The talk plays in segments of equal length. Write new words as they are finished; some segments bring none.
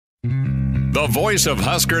The voice of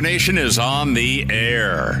Husker Nation is on the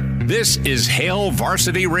air. This is Hail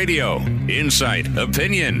Varsity Radio. Insight,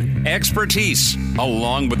 opinion, expertise,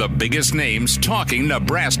 along with the biggest names talking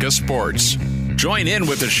Nebraska sports. Join in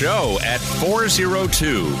with the show at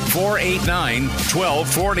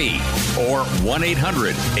 402-489-1240 or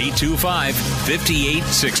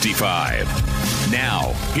 1-800-825-5865.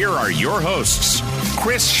 Now, here are your hosts,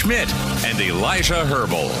 Chris Schmidt and Elijah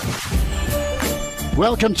Herbel.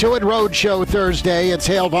 Welcome to it, Roadshow Thursday. It's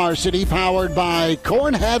Hail Varsity, powered by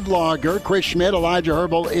Cornhead Lager. Chris Schmidt, Elijah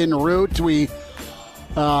Herbel en route. We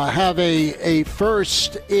have a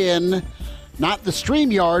first in, not the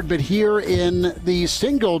StreamYard, but here in the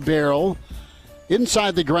single barrel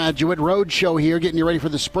inside the Graduate Roadshow here, getting you ready for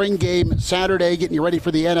the spring game Saturday, getting you ready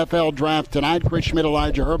for the NFL draft tonight. Chris Schmidt,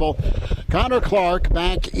 Elijah Herbel, Connor Clark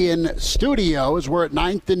back in studio as we're at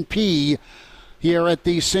 9th and P here at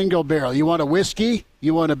the single barrel. You want a whiskey?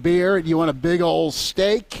 You want a beer? You want a big old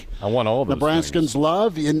steak? I want all those Nebraskans things.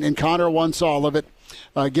 love, and Connor wants all of it.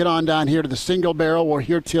 Get on down here to the single barrel. We're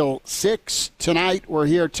here till 6 tonight. We're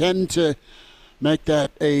here 10 to make that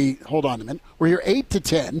a – hold on a minute. We're here 8 to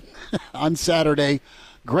 10 on Saturday.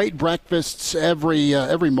 Great breakfasts every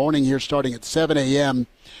morning here starting at 7 a.m.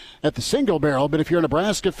 at the single barrel. But if you're a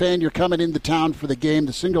Nebraska fan, you're coming into town for the game,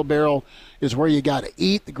 the single barrel is where you got to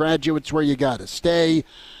eat. The Graduate's where you got to stay.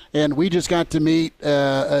 And we just got to meet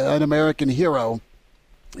an American hero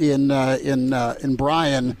in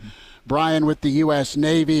Brian. Brian with the U.S.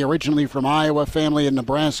 Navy, originally from Iowa, family in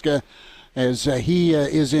Nebraska, as he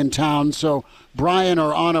is in town. So Brian,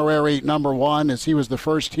 our honorary number one, as he was the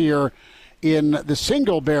first here in the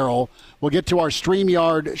single barrel. We'll get to our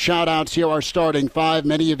StreamYard shout-outs here, our starting five.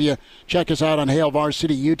 Many of you check us out on Hail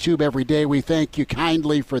Varsity YouTube every day. We thank you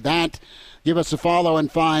kindly for that. Give us a follow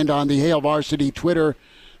and find on the Hail Varsity Twitter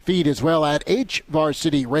feed as well at H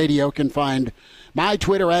Varsity Radio. Can find my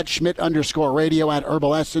Twitter at Schmidt_radio, at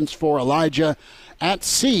Herbal Essence for Elijah, at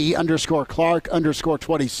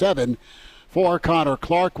C_Clark_27 for Connor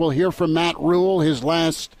Clark. We'll hear from Matt Rhule, his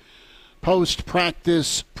last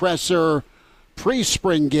post-practice presser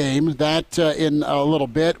pre-spring game. That in a little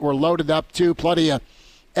bit. We're loaded up to plenty of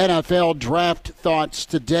NFL draft thoughts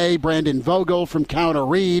today. Brandon Vogel from Counter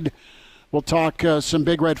Reed. We'll talk some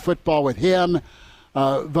Big Red football with him.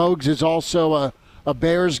 Vogues is also a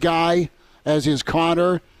Bears guy, as is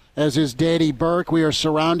Connor, as is Danny Burke. We are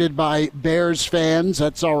surrounded by Bears fans.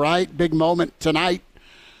 That's all right. Big moment tonight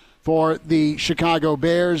for the Chicago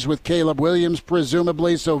Bears with Caleb Williams,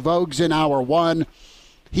 presumably. So Vogues in hour one.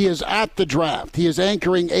 He is at the draft. He is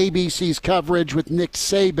anchoring ABC's coverage with Nick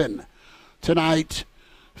Saban tonight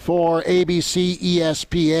for ABC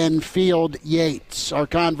ESPN. Field Yates. Our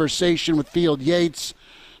conversation with Field Yates,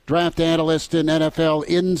 draft analyst and NFL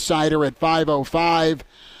insider at 5:05.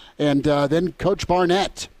 And then Coach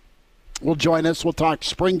Barnett will join us. We'll talk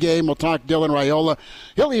spring game. We'll talk Dylan Raiola.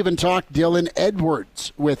 He'll even talk Dylan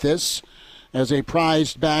Edwards with us as a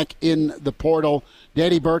prized back in the portal.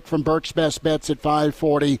 Danny Burke from Burke's Best Bets at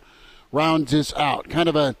 5:40 rounds us out. Kind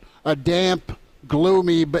of a damp,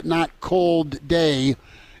 gloomy, but not cold day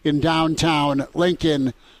in downtown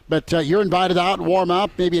Lincoln. But you're invited out and warm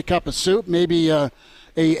up, maybe a cup of soup, maybe a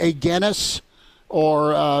Guinness,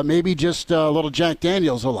 or maybe just a little Jack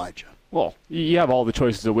Daniels, Elijah. Well, you have all the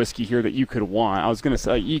choices of whiskey here that you could want. I was going to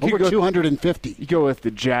say, you could over go 250. You go with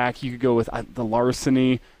the Jack. You could go with the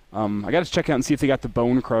Larceny. I got to check out and see if they got the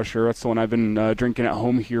Bone Crusher. That's the one I've been drinking at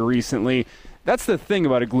home here recently. That's the thing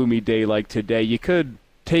about a gloomy day like today. You could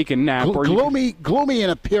take a nap. Gloomy in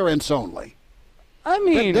appearance only. I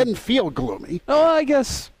mean, it doesn't feel gloomy. Oh, I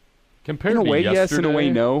guess compared in a to way, yesterday, yes. In a way,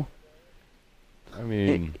 no. I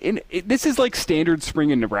mean, this is like standard spring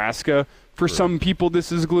in Nebraska. For some people,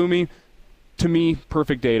 this is gloomy. To me,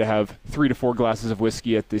 perfect day to have 3 to 4 glasses of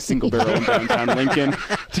whiskey at the single barrel in downtown Lincoln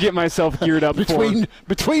to get myself geared up between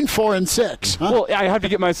 4 and 6. Huh? Well, I have to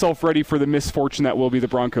get myself ready for the misfortune that will be the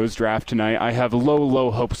Broncos draft tonight. I have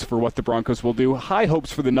low hopes for what the Broncos will do. High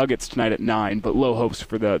hopes for the Nuggets tonight at 9, but low hopes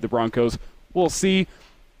for the Broncos. We'll see.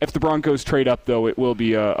 If the Broncos trade up, though, it will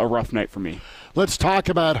be a rough night for me. Let's talk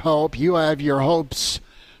about hope. You have your hopes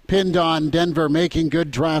pinned on Denver making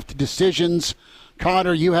good draft decisions.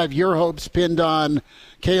 Connor, you have your hopes pinned on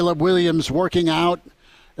Caleb Williams working out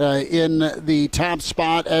in the top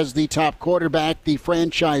spot as the top quarterback, the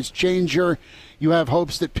franchise changer. You have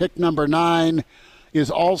hopes that pick number 9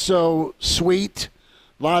 is also sweet.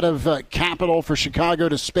 A lot of capital for Chicago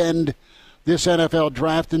to spend this NFL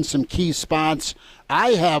draft in some key spots.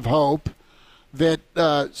 I have hope that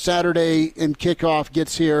Saturday and kickoff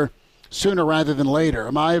gets here sooner rather than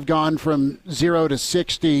later. I have gone from 0 to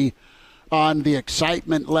 60 on the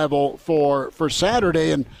excitement level for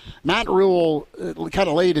Saturday. And Matt Rhule kind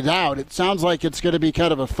of laid it out. It sounds like it's going to be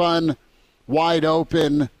kind of a fun,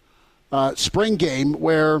 wide-open spring game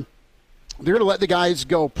where they're going to let the guys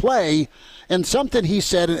go play. And something he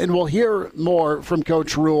said, and we'll hear more from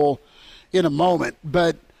Coach Rhule in a moment,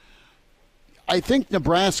 but I think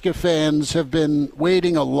Nebraska fans have been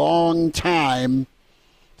waiting a long time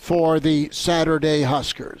for the Saturday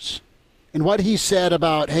Huskers. And what he said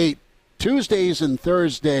about, hey, Tuesdays and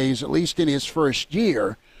Thursdays, at least in his first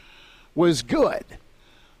year, was good.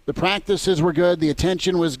 The practices were good, the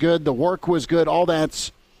attention was good, the work was good, all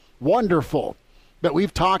that's wonderful. But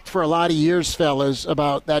we've talked for a lot of years, fellas,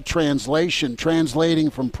 about that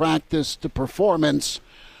translating from practice to performance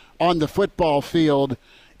on the football field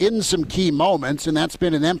in some key moments, and that's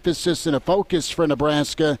been an emphasis and a focus for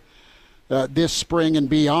Nebraska this spring and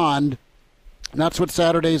beyond. And that's what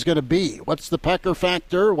Saturday is going to be. What's the pecker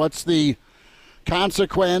factor? What's the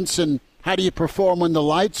consequence? And how do you perform when the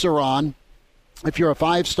lights are on? If you're a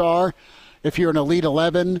 5-star, if you're an Elite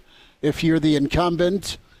 11, if you're the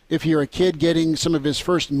incumbent, if you're a kid getting some of his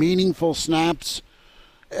first meaningful snaps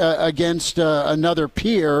against another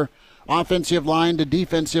peer, offensive line to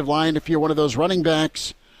defensive line, if you're one of those running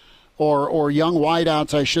backs or young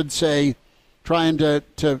wideouts, I should say, trying to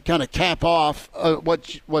kind of cap off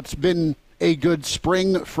what's been a good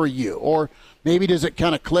spring for you. Or maybe does it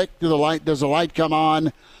kind of click? Does the light come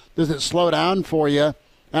on? Does it slow down for you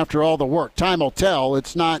after all the work? Time will tell.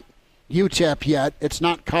 It's not UTEP yet. It's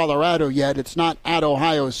not Colorado yet. It's not at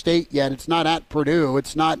Ohio State yet. It's not at Purdue.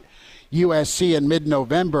 It's not USC in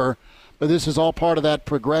mid-November. But this is all part of that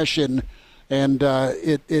progression, and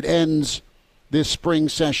it ends this spring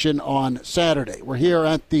session on Saturday. We're here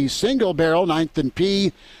at the Single Barrel, 9th and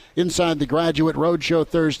P, inside the Graduate Roadshow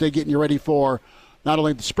Thursday, getting you ready for not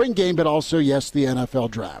only the spring game, but also, yes, the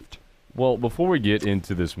NFL Draft. Well, before we get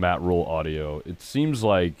into this Matt Rhule audio, it seems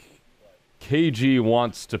like KG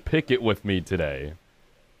wants to pick it with me today.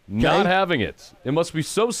 Not having it. It must be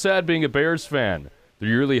so sad being a Bears fan. The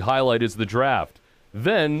yearly highlight is the draft.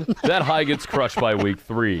 Then that high gets crushed by week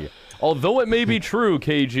 3. Although it may be true,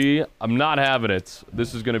 KG, I'm not having it.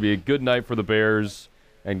 This is going to be a good night for the Bears,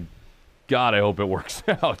 and God, I hope it works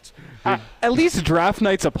out. At least draft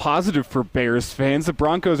night's a positive for Bears fans. The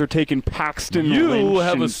Broncos are taking Paxton You Lynch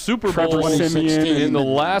have a Super Bowl in the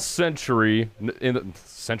last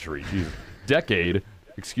decade.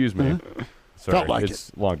 Excuse me. Sorry, Felt like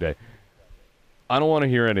it's a long day. I don't want to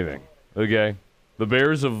hear anything, okay? The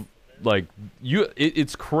Bears have,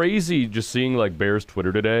 it's crazy just seeing, Bears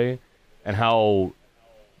Twitter today and how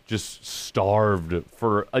just starved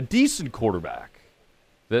for a decent quarterback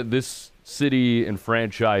that this city and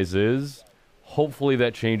franchise is. Hopefully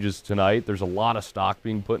that changes tonight. There's a lot of stock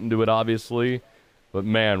being put into it, obviously. But,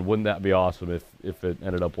 man, wouldn't that be awesome if it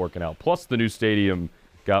ended up working out. Plus, the new stadium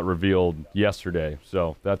got revealed yesterday,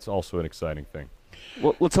 so that's also an exciting thing.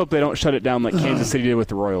 Well, let's hope they don't shut it down like Kansas City did with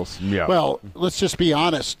the Royals. Yeah. Well, let's just be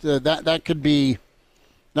honest. That could be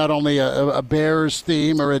not only a Bears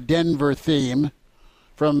theme or a Denver theme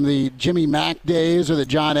from the Jimmy Mack days or the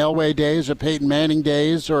John Elway days or Peyton Manning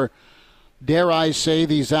days or, dare I say,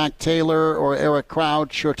 the Zach Taylor or Eric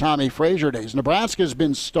Crouch or Tommy Frazier days. Nebraska's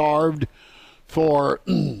been starved for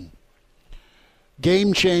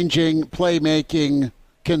game-changing, playmaking,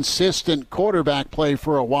 consistent quarterback play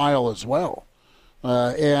for a while as well.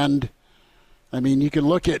 And, I mean, you can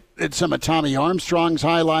look at some of Tommy Armstrong's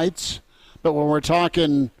highlights, but when we're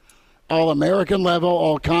talking all-American level,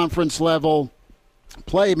 all-conference level,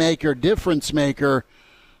 playmaker, difference maker,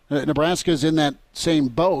 Nebraska's in that same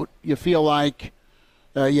boat. You feel like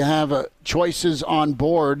you have choices on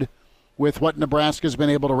board with what Nebraska's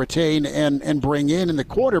been able to retain and bring in the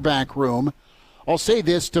quarterback room. I'll say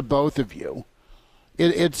this to both of you.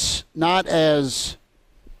 It's not as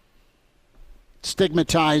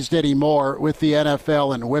stigmatized anymore with the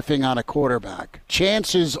NFL and whiffing on a quarterback.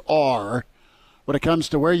 Chances are, when it comes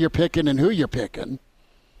to where you're picking and who you're picking,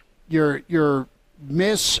 your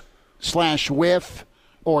miss/whiff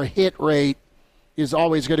or hit rate is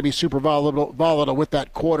always going to be super volatile with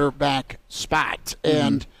that quarterback spot. Mm-hmm.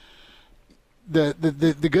 And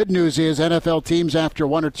the good news is NFL teams, after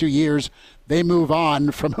 1 or 2 years, they move on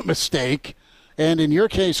from a mistake. And in your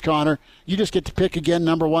case, Connor, you just get to pick again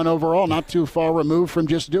number 1 overall, not too far removed from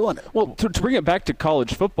just doing it. Well, to bring it back to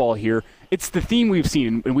college football here, it's the theme we've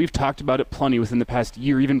seen, and we've talked about it plenty within the past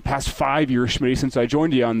year, even past 5 years, Schmidt, since I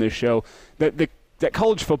joined you on this show, that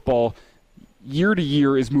college football year to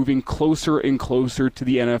year is moving closer and closer to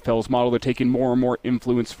the NFL's model. They're taking more and more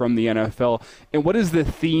influence from the NFL. And what has the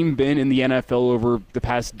theme been in the NFL over the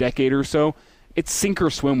past decade or so? it's sink or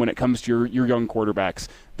swim when it comes to your young quarterbacks.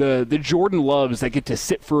 The Jordan Loves that get to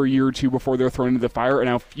sit for a year or two before they're thrown into the fire are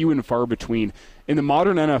now few and far between. In the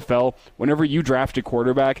modern NFL, whenever you draft a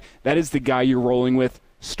quarterback, that is the guy you're rolling with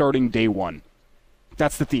starting day one.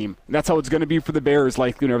 That's the theme. That's how it's going to be for the Bears,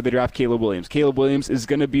 like whenever they draft Caleb Williams. Caleb Williams is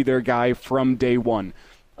going to be their guy from day one.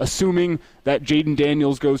 Assuming that Jaden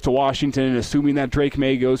Daniels goes to Washington and assuming that Drake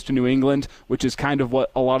May goes to New England, which is kind of what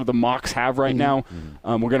a lot of the mocks have right now.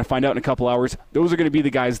 We're going to find out in a couple hours. Those are going to be the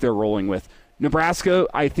guys they're rolling with. Nebraska,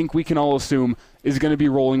 I think we can all assume, is going to be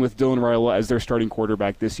rolling with Dylan Raiola as their starting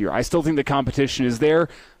quarterback this year. I still think the competition is there,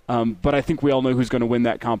 but I think we all know who's going to win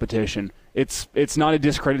that competition. It's not a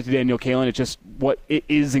discredit to Daniel Kaelin. It's just what it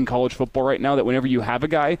is in college football right now, that whenever you have a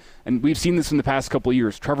guy, and we've seen this in the past couple of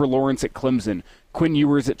years, Trevor Lawrence at Clemson, Quinn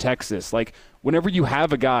Ewers at Texas, like whenever you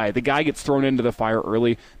have a guy, the guy gets thrown into the fire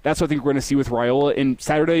early. That's what I think we're going to see with Raiola, and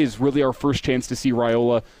Saturday is really our first chance to see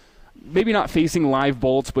Raiola maybe not facing live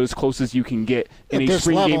bullets, but as close as you can get in a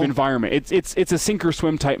spring game environment. It's a sink or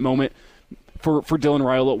swim type moment for Dylan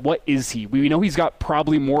Raiola. What is he? We know he's got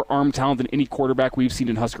probably more arm talent than any quarterback we've seen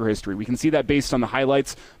in Husker history. We can see that based on the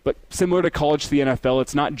highlights, but similar to college to the NFL,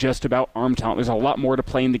 it's not just about arm talent. There's a lot more to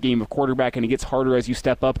play in the game of quarterback, and it gets harder as you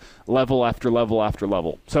step up level after level after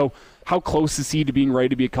level. So how close is he to being ready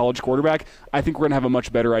to be a college quarterback? I think we're going to have a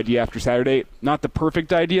much better idea after Saturday. Not the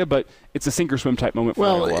perfect idea, but it's a sink or swim type moment for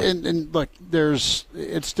Raiola. Well, and look,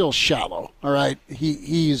 it's still shallow, all right?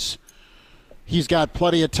 He's got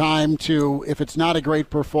plenty of time to, if it's not a great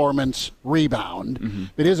performance, rebound.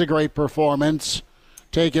 If it is a great performance,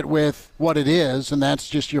 take it with what it is, and that's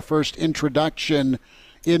just your first introduction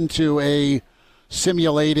into a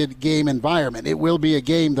simulated game environment. It will be a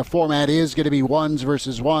game. The format is going to be ones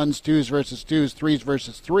versus ones, twos versus twos, threes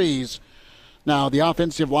versus threes. Now, the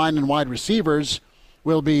offensive line and wide receivers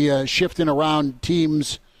will be shifting around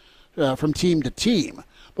teams from team to team.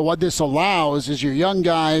 But what this allows is your young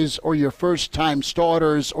guys or your first-time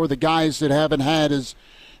starters or the guys that haven't had as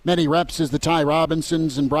many reps as the Ty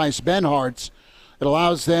Robinsons and Bryce Benharts, it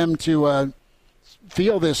allows them to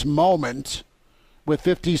feel this moment with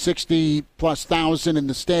 50, 60-plus thousand in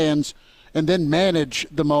the stands and then manage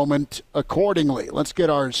the moment accordingly. Let's get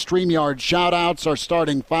our StreamYard shout-outs, our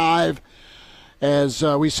starting five. As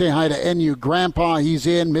we say hi to NU Grandpa, he's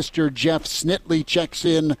in. Mr. Jeff Snitley checks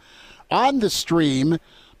in on the stream.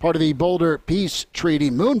 Part of the Boulder Peace Treaty.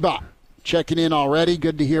 Moonbot checking in already.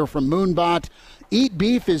 Good to hear from Moonbot. Eat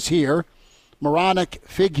Beef is here. Moronic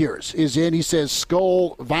Figures is in. He says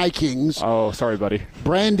Skull Vikings. Oh, sorry, buddy.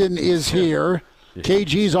 Brandon is here.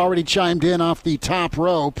 KG's already chimed in off the top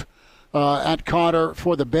rope at Carter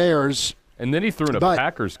for the Bears. And then he threw in a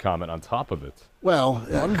Packers comment on top of it. Well,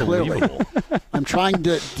 clearly. I'm trying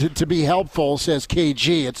to be helpful, says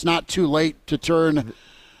KG. It's not too late to turn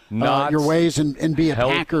your ways and be a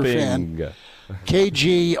Packer fan.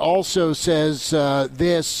 KG also says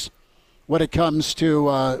this when it comes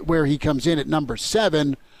to where he comes in at number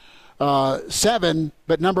 7. 7,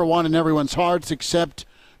 but number 1 in everyone's hearts except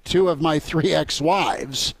 2 of my 3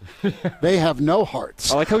 ex-wives. They have no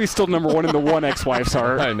hearts. I like how he's still number 1 in the 1 ex-wife's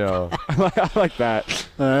heart. I know. I like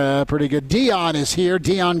that. Pretty good. Dion is here.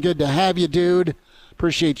 Dion, good to have you, dude.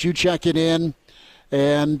 Appreciate you checking in.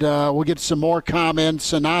 And we'll get some more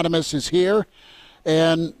comments. Anonymous is here.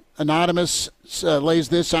 And Anonymous lays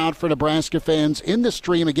this out for Nebraska fans in the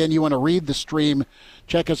stream. Again, you want to read the stream,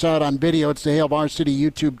 check us out on video. It's the Hail Varsity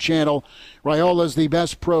YouTube channel. Raiola's the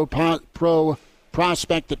best pro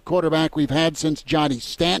prospect at quarterback we've had since Johnny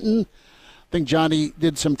Stanton. I think Johnny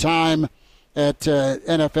did some time at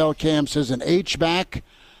NFL camps as an H-back.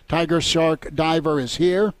 Tiger Shark Diver is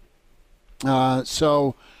here.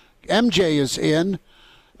 So MJ is in.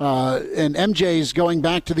 And MJ is going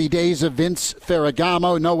back to the days of Vince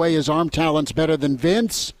Ferragamo. No way his arm talent's better than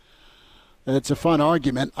Vince. It's a fun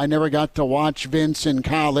argument. I never got to watch Vince in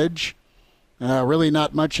college. Really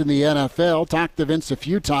not much in the NFL. Talked to Vince a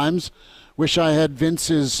few times. Wish I had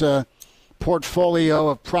Vince's portfolio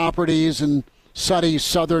of properties in sunny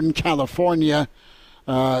Southern California.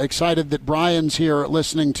 Excited that Brian's here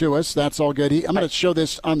listening to us. That's all good. I'm going to show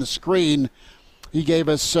this on the screen. He gave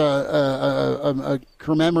us a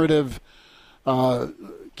commemorative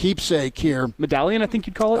keepsake here. Medallion, I think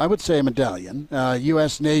you'd call it? I would say a medallion.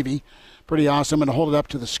 U.S. Navy. Pretty awesome. I'm going to hold it up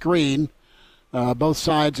to the screen. Both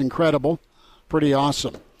sides incredible. Pretty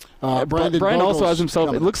awesome. Brian also has himself,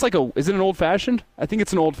 coming. It looks like is it an old-fashioned? I think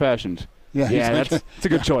it's an old-fashioned. Yeah, it's a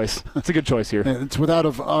good choice. It's a good choice here. It's without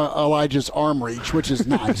Elijah's arm reach, which is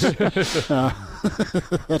nice.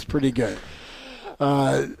 That's pretty good.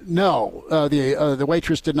 No, the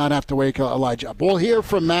waitress did not have to wake Elijah up. We'll hear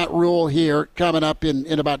from Matt Rhule here coming up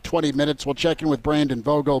in about 20 minutes. We'll check in with Brandon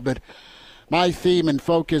Vogel, but my theme and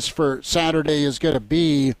focus for Saturday is going to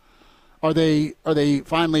be, are they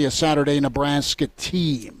finally a Saturday Nebraska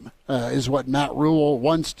team, is what Matt Rhule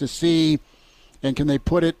wants to see, and can they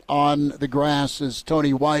put it on the grass, as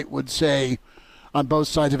Tony White would say, on both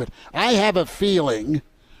sides of it. I have a feeling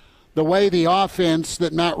the way the offense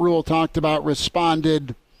that Matt Rhule talked about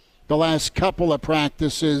responded the last couple of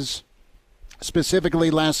practices, specifically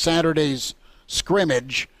last Saturday's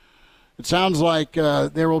scrimmage, it sounds like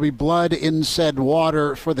there will be blood in said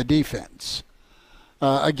water for the defense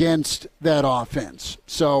against that offense.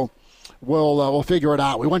 So we'll figure it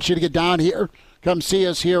out. We want you to get down here. Come see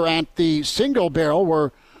us here at the Single Barrel.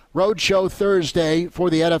 We're Roadshow Thursday for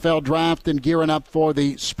the NFL Draft and gearing up for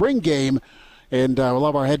the spring game. And we'll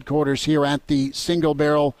have our headquarters here at the Single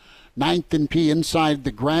Barrel, 9th and P inside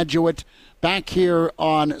the Graduate. Back here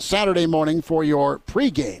on Saturday morning for your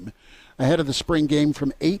pregame ahead of the spring game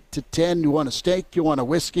from 8 to 10. You want a steak, you want a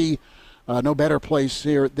whiskey. No better place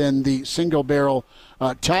here than the Single Barrel.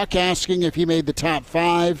 Tuck asking if he made the top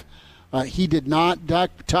 5. He did not,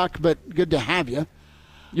 Tuck, but good to have you.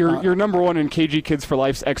 You're number one in KG Kids for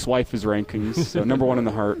Life's ex-wife's rankings, so number one in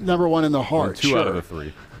the heart. Number one in the heart, Two out of the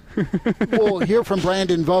 3. We'll hear from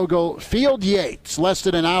Brandon Vogel. Field Yates, less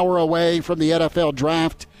than an hour away from the NFL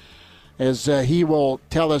Draft, as he will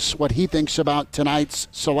tell us what he thinks about tonight's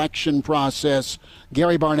selection process.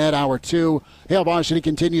 Gary Barnett, Hour 2. Hail Varsity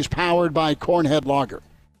continues, powered by Cornhead Lager.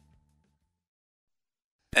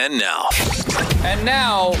 And now,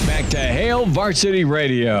 back to Hail Varsity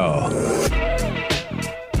Radio.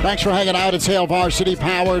 Thanks for hanging out. It's Hail Varsity,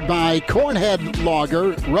 powered by Cornhead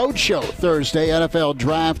Lager. Roadshow Thursday. NFL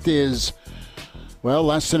Draft is, well,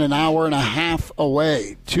 less than an hour and a half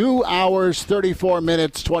away. 2 hours, 34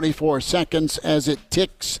 minutes, 24 seconds as it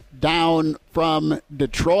ticks down from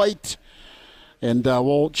Detroit. And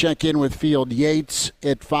we'll check in with Field Yates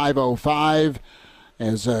at 5:05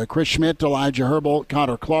 as Chris Schmidt, Elijah Herbel,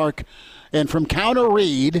 Connor Clark. And from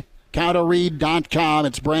counterread.com,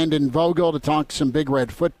 it's Brandon Vogel to talk some Big Red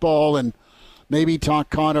football and maybe talk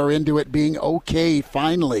Connor into it being okay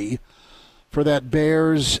finally for that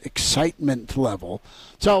Bears excitement level.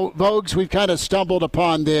 So, Vogues, we've kind of stumbled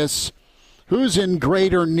upon this. Who's in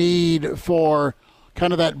greater need for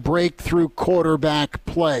kind of that breakthrough quarterback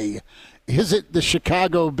play? Is it the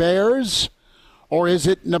Chicago Bears or is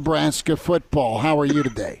it Nebraska football? How are you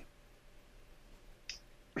today?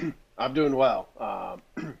 I'm doing well.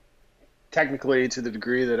 Technically, to the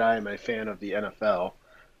degree that I am a fan of the NFL,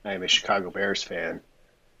 I am a Chicago Bears fan.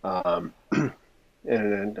 And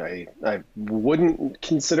I wouldn't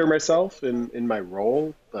consider myself in my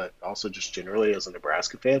role, but also just generally as a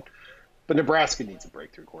Nebraska fan. But Nebraska needs a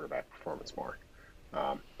breakthrough quarterback performance more.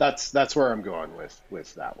 That's where I'm going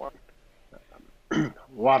with that one. A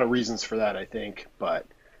lot of reasons for that, I think, but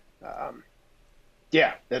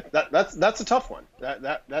yeah, that's a tough one.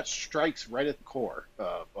 That strikes right at the core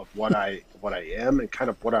of what I am and kind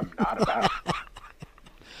of what I'm not about.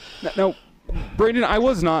 Now, Brandon, I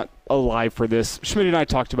was not alive for this. Schmidt and I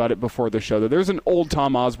talked about it before the show. That there's an old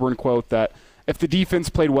Tom Osborne quote that if the defense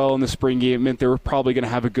played well in the spring game, it meant they were probably going to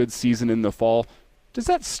have a good season in the fall. Does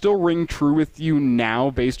that still ring true with you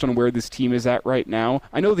now based on where this team is at right now?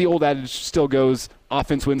 I know the old adage still goes,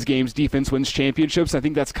 offense wins games, defense wins championships. I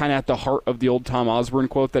think that's kind of at the heart of the old Tom Osborne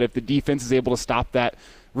quote, that if the defense is able to stop that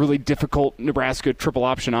really difficult Nebraska triple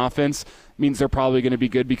option offense, it means they're probably going to be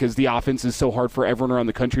good because the offense is so hard for everyone around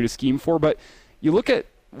the country to scheme for. But you look at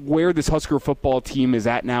where this Husker football team is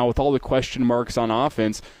at now with all the question marks on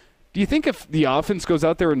offense. Do you think if the offense goes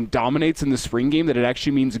out there and dominates in the spring game that it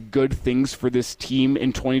actually means good things for this team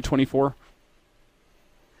in 2024?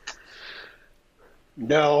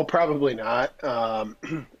 No, probably not.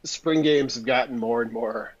 Spring games have gotten more and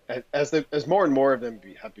more, as more and more of them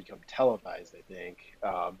have become televised, I think.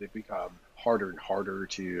 They've become harder and harder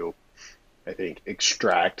to, I think,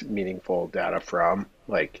 extract meaningful data from.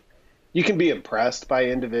 Like, you can be impressed by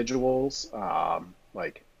individuals,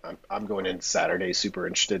 I'm going in Saturday super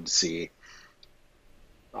interested to see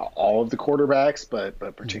all of the quarterbacks, but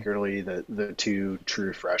particularly the two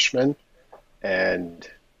true freshmen. And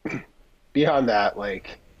beyond that, I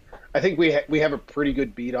think we have a pretty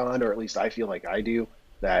good beat on, or at least I feel like I do,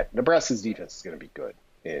 that Nebraska's defense is going to be good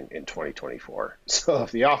in 2024. So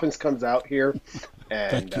if the offense comes out here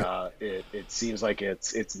and it seems like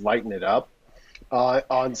it's lighting it up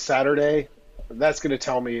on Saturday, that's going to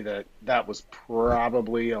tell me that was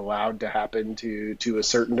probably allowed to happen to a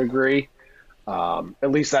certain degree. At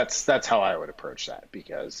least that's how I would approach that,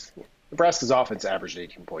 because Nebraska's offense averaged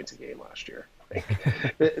 18 points a game last year.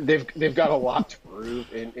 They've got a lot to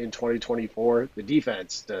prove in 2024. The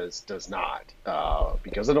defense does not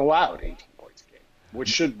because it allowed 18 points a game, which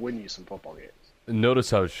should win you some football games. Notice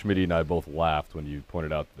how Schmidt and I both laughed when you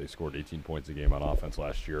pointed out that they scored 18 points a game on offense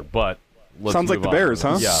last year. But sounds like the Bears,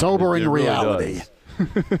 huh? Yeah, sobering it really reality.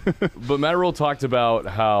 does. But Matt Rhule talked about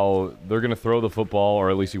how they're going to throw the football, or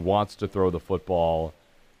at least he wants to throw the football.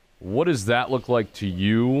 What does that look like to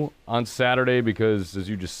you on Saturday? Because, as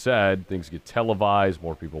you just said, things get televised,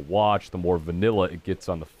 more people watch, the more vanilla it gets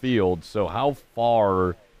on the field. So how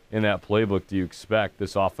far in that playbook do you expect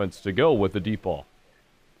this offense to go with the deep ball?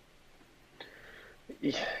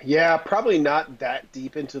 Yeah, probably not that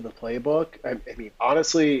deep into the playbook. I mean,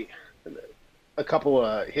 honestly,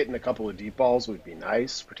 hitting a couple of deep balls would be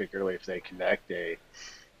nice, particularly if they connect a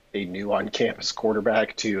new on-campus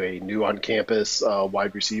quarterback to a new on-campus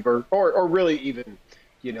wide receiver, or really even,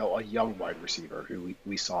 a young wide receiver who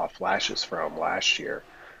we saw flashes from last year.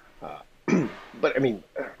 But I mean,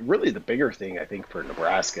 really the bigger thing I think for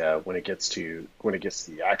Nebraska when it gets to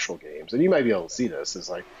the actual games, and you might be able to see this, is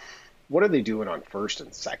like, what are they doing on first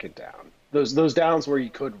and second down? Those downs where you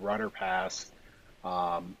could run or pass,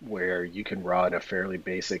 where you can run a fairly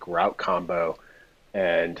basic route combo,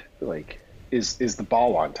 and like, is the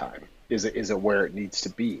ball on time? Is it where it needs to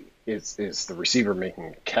be? Is the receiver making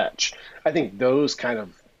a catch? I think those kind of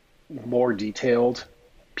more detailed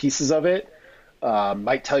pieces of it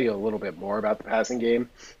might tell you a little bit more about the passing game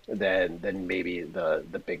than maybe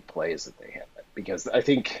the big plays that they had. Because I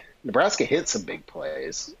think Nebraska hit some big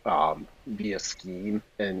plays via scheme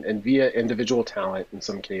and via individual talent in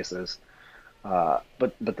some cases.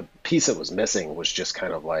 But the piece that was missing was just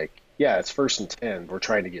kind of like, yeah, it's 1st and 10. We're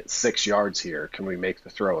trying to get 6 yards here. Can we make the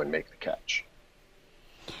throw and make the catch?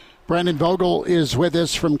 Brandon Vogel is with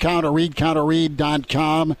us from CounterRead,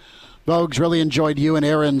 counterread.com. Vogues, really enjoyed you and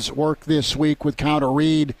Aaron's work this week with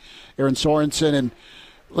CounterRead, Aaron Sorensen. And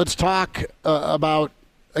let's talk about,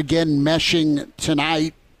 again, meshing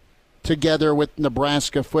tonight together with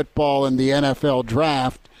Nebraska football and the NFL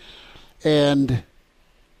draft. And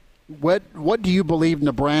what do you believe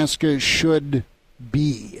Nebraska should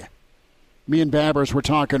be? Me and Babbers were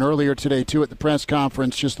talking earlier today, too, at the press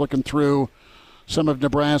conference, just looking through some of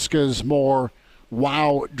Nebraska's more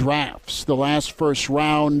wow drafts. The last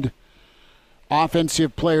first-round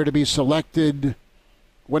offensive player to be selected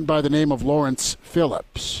went by the name of Lawrence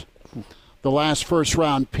Phillips. The last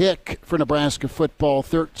first-round pick for Nebraska football,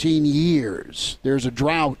 13 years. There's a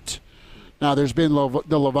drought. Now, there's been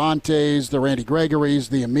the Levantes, the Randy Gregorys,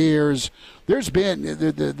 the Amirs. There's been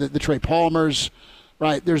the Trey Palmers.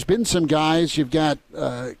 Right, there's been some guys. You've got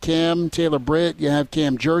Cam Taylor-Britt. You have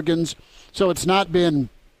Cam Jurgens. So it's not been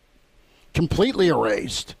completely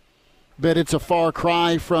erased, but it's a far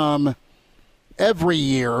cry from every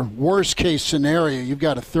year. Worst case scenario, you've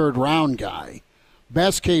got a third-round guy.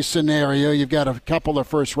 Best case scenario, you've got a couple of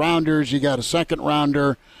first-rounders. You got a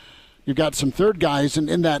second-rounder. You've got some third guys. And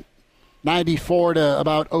in that 94 to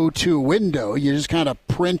about 02 window, you just kind of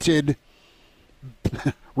printed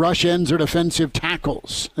rush ends or defensive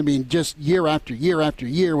tackles. I mean, just year after year after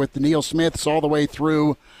year with the Neil Smiths all the way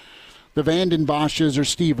through the Vanden Bosches or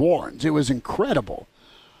Steve Warrens. It was incredible.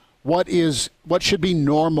 What should be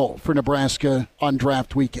normal for Nebraska on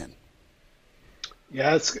draft weekend?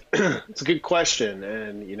 Yeah, it's a good question,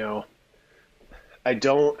 and I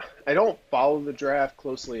don't follow the draft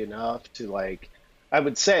closely enough to I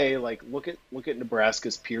would say look at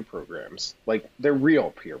Nebraska's peer programs. Like, they're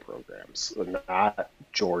real peer programs, not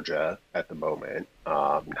Georgia at the moment,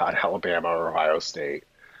 not Alabama or Ohio State.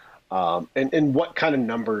 And what kind of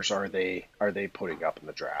numbers are they putting up in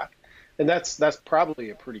the draft? And that's probably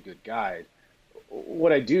a pretty good guide.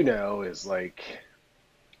 What I do know is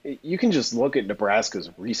you can just look at Nebraska's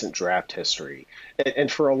recent draft history.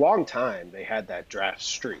 And for a long time, they had that draft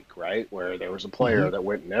streak, right? Where there was a player that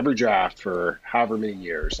went in every draft for however many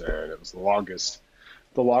years, and it was the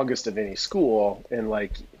longest of any school. And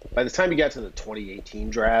by the time you got to the 2018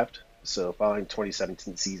 draft, so following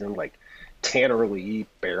 2017 season, Tanner Lee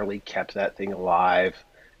barely kept that thing alive.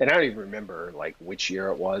 And I don't even remember which year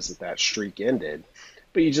it was that streak ended.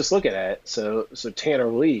 But you just look at it. So Tanner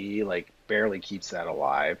Lee barely keeps that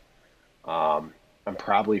alive. I'm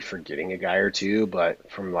probably forgetting a guy or two,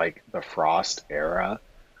 but from the Frost era,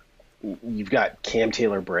 you've got Cam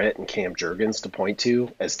Taylor-Britt and Cam Jurgens to point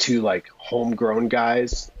to as two homegrown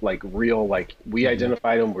guys, real we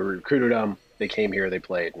identified them, we recruited them, they came here, they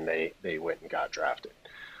played, and they went and got drafted.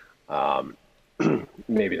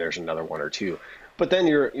 Maybe there's another one or two. But then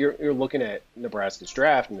you're looking at Nebraska's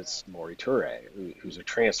draft, and it's Maury Toure, who's a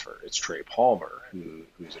transfer. It's Trey Palmer,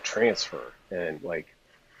 who's a transfer, and like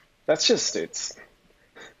that's just it's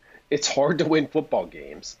hard to win football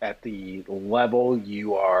games at the level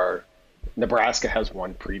you are. Nebraska has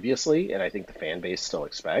won previously, and I think the fan base still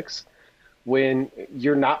expects when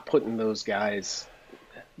you're not putting those guys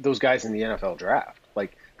in the NFL draft.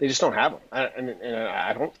 Like they just don't have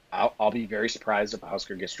them. I'll be very surprised if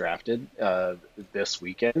Husker gets drafted this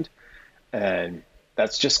weekend, and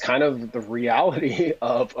that's just kind of the reality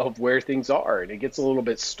of where things are. And it gets a little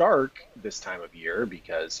bit stark this time of year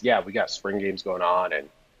because we got spring games going on, and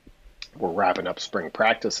we're wrapping up spring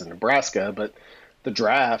practice in Nebraska, but the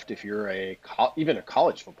draft, if you're even a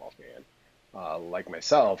college football fan like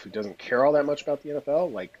myself, who doesn't care all that much about the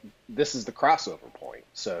NFL, like this is the crossover point.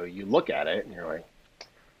 So you look at it and you're like,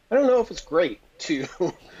 I don't know if it's great to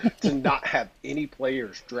not have any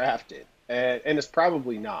players drafted, and it's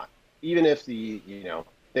probably not. Even if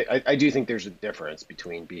I do think there's a difference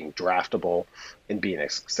between being draftable and being a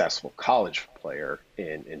successful college player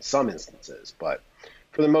in some instances, but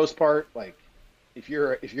for the most part, like if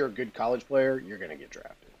you're a good college player, you're going to get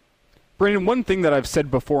drafted. Brandon, one thing that I've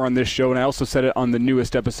said before on this show, and I also said it on the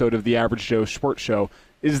newest episode of the Average Joe Sports Show,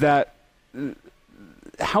 is that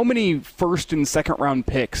how many first and second round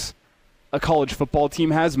picks a college football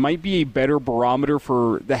team has might be a better barometer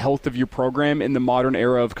for the health of your program in the modern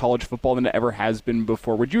era of college football than it ever has been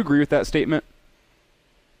before. Would you agree with that statement?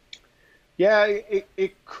 Yeah,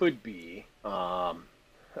 it could be. I'll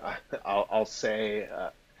say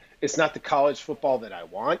it's not the college football that I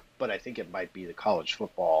want, but I think it might be the college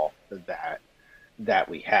football that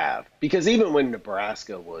we have. Because even when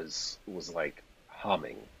Nebraska was like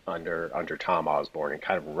humming under Tom Osborne and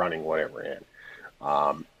kind of running whatever in,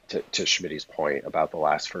 to Schmidt's point about the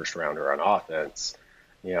last first rounder on offense,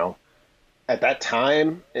 at that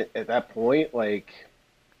time, at that point, like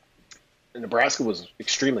Nebraska was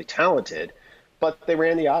extremely talented, but they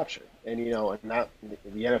ran the option. And and not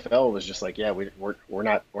the NFL was just like, we're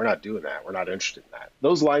not doing that. We're not interested in that.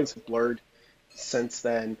 Those lines have blurred since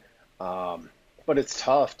then, but it's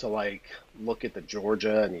tough to like look at the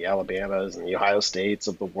Georgia and the Alabamas and the Ohio States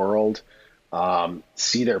of the world,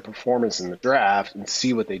 see their performance in the draft and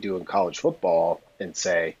see what they do in college football and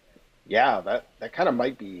say, that kind of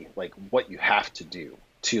might be like what you have to do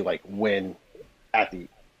to like win at the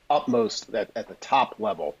utmost at the top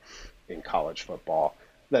level in college football.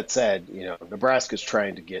 That said, Nebraska's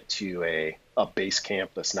trying to get to a base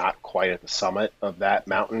camp that's not quite at the summit of that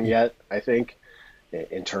mountain yet, I think,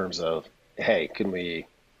 in terms of, hey, can we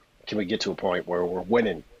get to a point where we're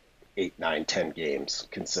winning 8, 9, 10 games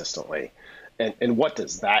consistently? And what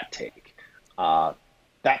does that take? That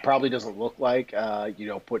probably doesn't look like,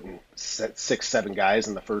 putting 6, 7 guys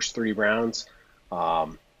in the first 3 rounds.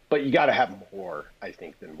 But you got to have more, I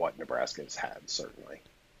think, than what Nebraska has had, certainly.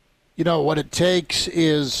 What it takes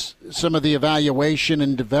is some of the evaluation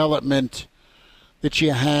and development that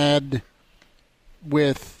you had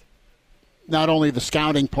with not only the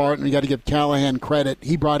scouting part, and you got to give Callahan credit.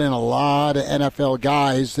 He brought in a lot of NFL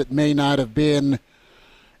guys that may not have been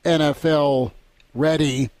NFL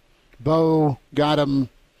ready. Bo got them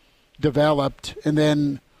developed, and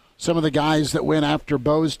then some of the guys that went after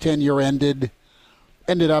Bo's tenure ended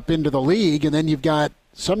up into the league, and then you've got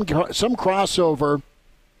some crossover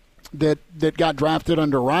that got drafted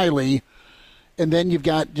under Riley, and then you've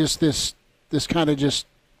got just this kind of just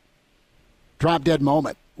drop dead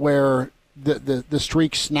moment where the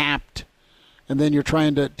streak snapped, and then you're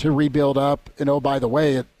trying to rebuild up, and oh, by the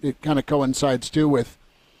way, it kind of coincides too with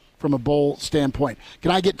from a bowl standpoint.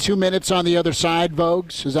 Can I get 2 minutes on the other side,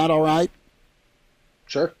 Vogues? Is that all right?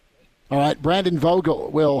 Sure. All right, Brandon Vogel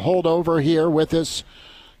will hold over here with us.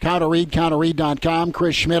 counterread.com.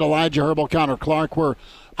 Chris Schmidt, Elijah Herbel, Connor Clark. We're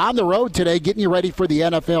on the road today, getting you ready for the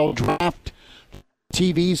NFL draft.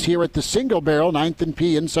 TVs here at the Single Barrel, 9th and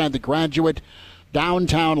P, inside the Graduate,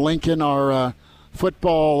 downtown Lincoln, our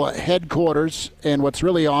football headquarters. And what's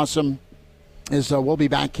really awesome is we'll be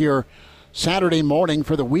back here Saturday morning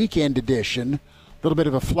for the weekend edition. A little bit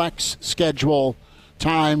of a flex schedule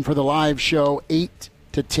time for the live show, 8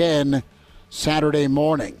 to 10 Saturday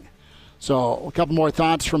morning. So a couple more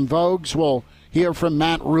thoughts from Vogues. We'll hear from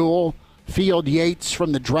Matt Rhule. Field Yates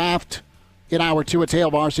from the draft in hour 2. It's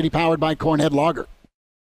Hail Varsity, powered by Cornhead Lager.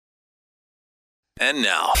 And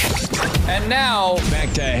now,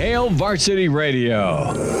 back to Hail Varsity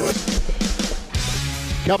Radio.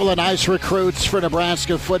 Couple of nice recruits for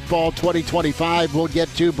Nebraska football 2025. We'll get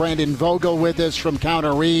to Brandon Vogel with us from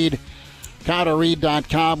Counter Read,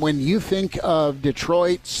 counterread.com. When you think of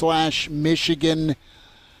Detroit/Michigan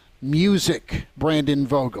music Brandon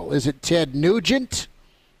Vogel? Is it Ted Nugent,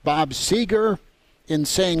 Bob Seger,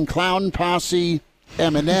 Insane Clown Posse,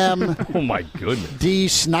 Eminem? Oh, my goodness. Dee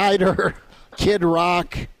Snider, Kid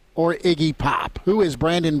Rock, or Iggy Pop? Who is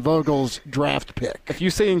Brandon Vogel's draft pick? If you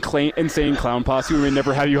say Insane Clown Posse, we may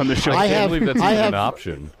never have you on the show. I can't believe that's even an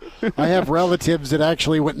option. I have relatives that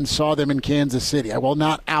actually went and saw them in Kansas City. I will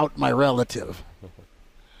not out my relative.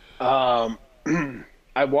 I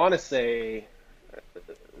want to say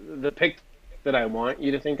the pick that I want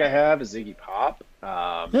you to think I have is Iggy Pop.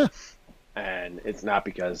 Yeah. And it's not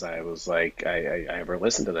because I was like, I ever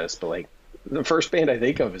listened to this, but like, the first band I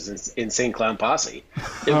think of is Insane Clown Posse.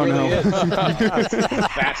 It really is.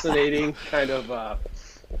 Fascinating kind of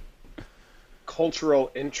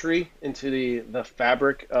cultural entry into the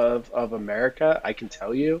fabric of America, I can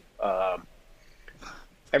tell you.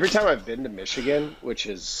 Every time I've been to Michigan, which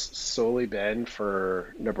has solely been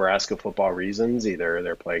for Nebraska football reasons, either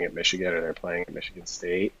they're playing at Michigan or they're playing at Michigan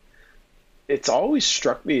State, it's always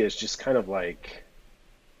struck me as just kind of like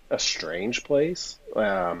a strange place.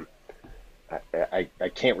 I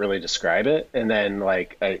can't really describe it. And then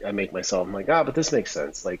like I make myself, I'm like, but this makes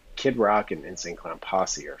sense. Like Kid Rock and Insane Clown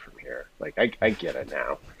Posse are from here. Like I get it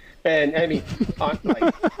now. And I mean,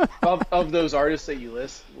 of those artists that you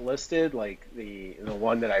listed, like the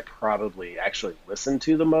one that I probably actually listened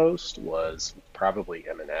to the most was probably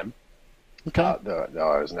Eminem. Okay.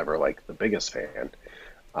 Though I was never like the biggest fan.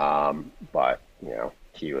 But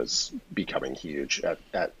he was becoming huge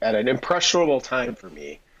at an impressionable time for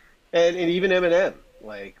me. And even Eminem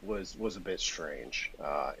was a bit strange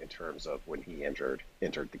in terms of when he entered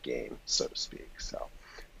the game, so to speak. So,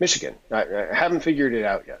 Michigan, I haven't figured it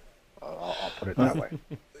out yet. I'll put it that way.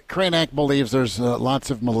 Kranak believes there's lots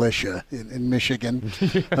of militia in Michigan,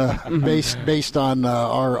 based on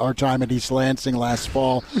our time at East Lansing last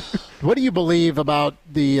fall. What do you believe about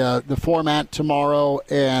the format tomorrow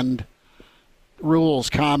and Rhule's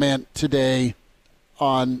comment today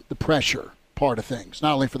on the pressure part of things,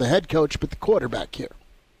 not only for the head coach but the quarterback here?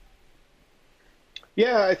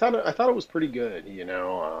 Yeah, I thought it was pretty good.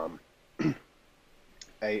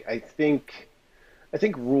 I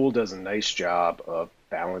think Rhule does a nice job of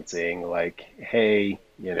balancing, like, hey,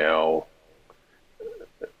 there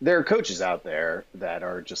are coaches out there that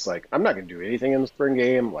are just like, I'm not going to do anything in the spring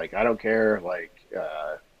game. Like, I don't care. Like,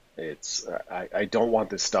 I don't want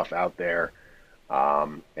this stuff out there.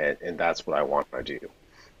 And that's what I want to do.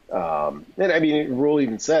 And I mean, Rhule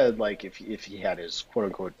even said, like, if he had his quote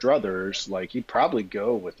unquote druthers, like, he'd probably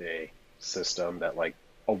go with a system that like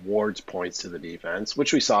awards points to the defense,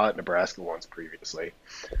 which we saw at Nebraska once previously,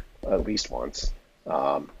 at least once.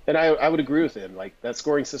 And I would agree with him. Like, that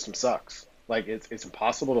scoring system sucks. Like, it's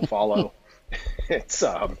impossible to follow.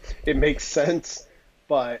 It makes sense,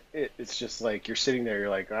 but it's just like you're sitting there. You're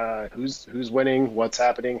like, who's winning? What's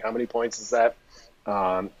happening? How many points is that?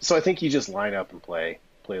 So I think you just line up and play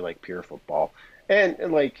like pure football.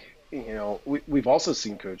 And like, we've also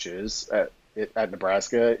seen coaches at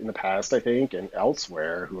Nebraska in the past, I think, and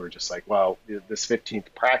elsewhere, who are just like, well, this 15th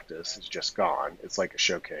practice is just gone. It's like a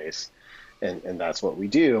showcase, and that's what we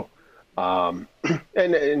do. And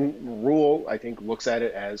Rhule, I think, looks at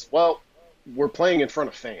it as, well, we're playing in front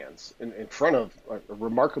of fans, in front of a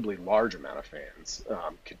remarkably large amount of fans,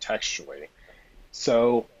 contextually.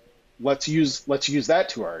 So let's use that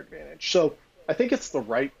to our advantage. So I think it's the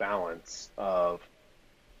right balance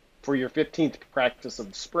for your 15th practice of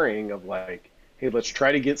the spring of like, hey, let's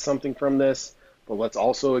try to get something from this, but let's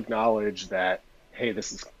also acknowledge that, hey,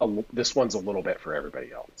 this one's a little bit for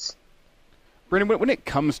everybody else. Brandon, when it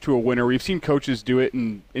comes to a winner, we've seen coaches do it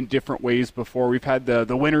in different ways before. We've had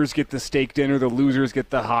the winners get the steak dinner, the losers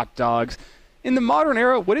get the hot dogs. In the modern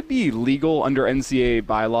era, would it be legal under NCAA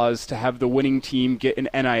bylaws to have the winning team get an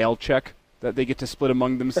NIL check that they get to split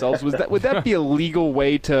among themselves? Would that be a legal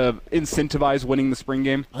way to incentivize winning the spring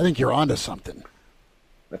game? I think you're onto something.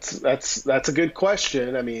 That's a good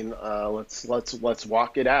question. I mean, let's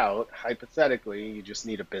walk it out. Hypothetically, you just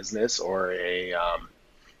need a business or a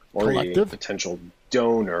potential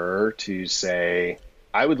donor to say,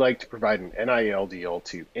 I would like to provide an NIL deal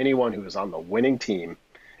to anyone who is on the winning team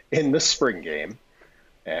in the spring game.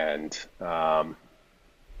 And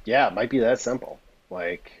it might be that simple.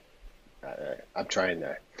 Like, I'm trying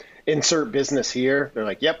to insert business here. They're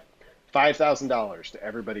like, yep, $5,000 to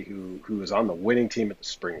everybody who is on the winning team at the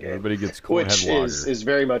spring game. Everybody gets which is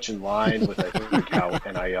very much in line with, I think, how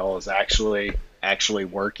NIL is actually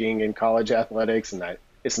working in college athletics, and that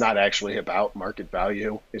it's not actually about market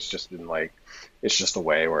value. It's just been like, it's just a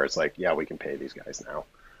way where it's like, yeah, we can pay these guys now.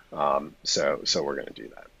 So we're going to do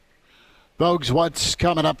that. Bogues, what's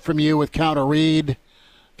coming up from you with Counter Read?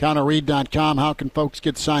 counterread.com. How can folks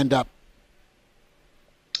get signed up?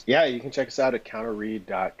 Yeah, you can check us out at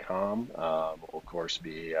counterread.com. We'll, of course,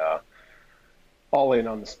 be all in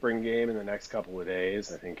on the spring game in the next couple of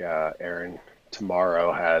days. I think Aaron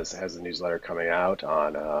tomorrow has a newsletter coming out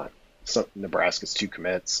on Nebraska's 2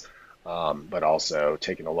 commits, but also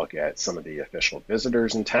taking a look at some of the official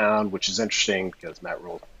visitors in town, which is interesting because Matt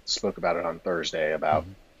Rhule spoke about it on Thursday about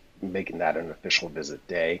making that an official visit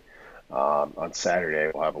day. On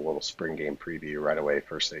Saturday, we'll have a little spring game preview right away,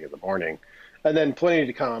 first thing in the morning. And then plenty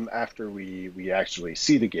to come after we actually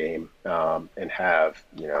see the game and have,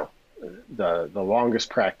 the longest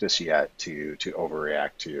practice yet to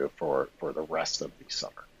overreact to for the rest of the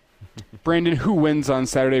summer. Brandon, who wins on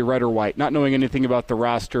Saturday, red or white? Not knowing anything about the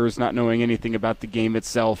rosters, not knowing anything about the game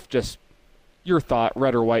itself, just your thought,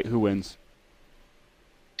 red or white, who wins?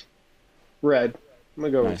 Red. I'm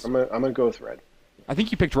gonna go. Nice. I'm gonna go with red. I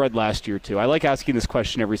think you picked red last year too. I like asking this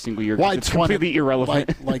question every single year because White's it's completely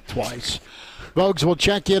irrelevant. Like twice. Vogues, we'll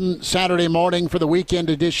check in Saturday morning for the weekend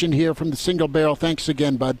edition here from the Single Barrel. Thanks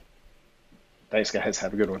again, bud. Thanks, guys.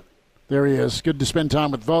 Have a good one. There he is. Good to spend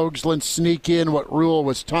time with Vogues. Let's sneak in what Rhule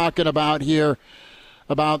was talking about here,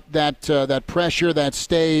 about that pressure, that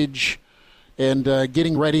stage, and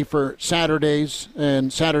getting ready for Saturday's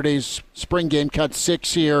spring game. Cut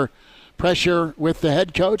 6 here. Pressure with the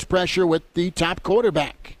head coach, pressure with the top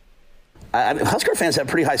quarterback. Husker fans have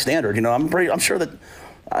pretty high standard. I'm sure that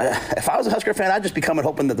if I was a Husker fan, I'd just be coming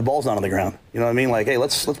hoping that the ball's not on the ground. You know what I mean? Like, hey,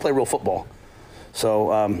 let's play real football.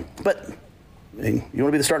 So, but you want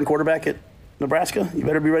to be the starting quarterback at Nebraska? You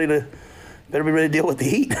better be ready to deal with the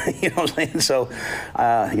heat. You know what I'm saying? So,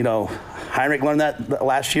 Heinrich learned that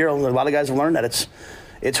last year. A lot of guys have learned that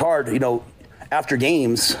it's hard. After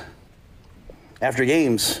games,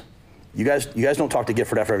 you guys don't talk to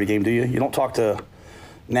Gifford after every game, do you? You don't talk to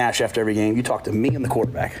Nash after every game. You talk to me and the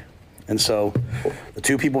quarterback. And so the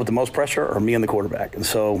 2 people with the most pressure are me and the quarterback. And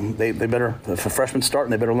so they better, if a freshman's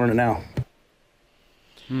starting, they better learn it now.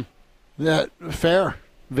 Fair.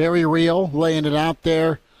 Very real, laying it out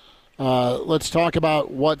there. Let's talk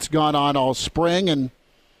about what's gone on all spring and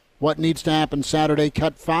what needs to happen Saturday.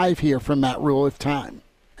 Cut 5 here from Matt Rhule if time.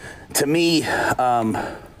 To me,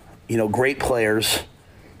 great players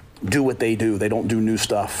do what they do. They don't do new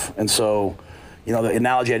stuff. And so, the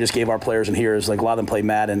analogy I just gave our players in here is like a lot of them play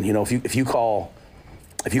Madden. If you call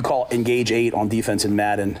engage 8 on defense in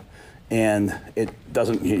Madden and it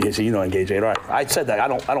doesn't, engage 8. All right. I said that. I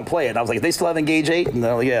don't play it. I was like, they still have engage 8? And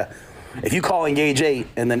they're like, yeah. If you call engage 8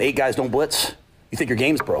 and then 8 guys don't blitz, you think your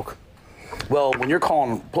game's broke. Well, when you're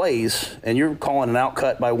calling plays and you're calling an out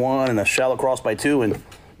cut by 1 and a shallow cross by 2 and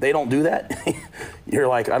they don't do that, you're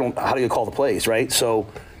like, how do you call the plays, right? So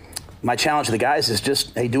my challenge to the guys is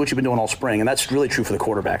just, hey, do what you've been doing all spring. And that's really true for the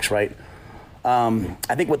quarterbacks, right?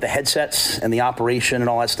 I think with the headsets and the operation and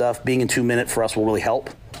all that stuff, being in 2 minutes for us will really help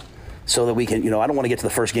so that we can, I don't want to get to the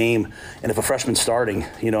first game. And if a freshman's starting,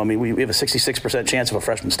 we have a 66% chance of a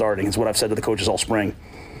freshman starting. It's what I've said to the coaches all spring.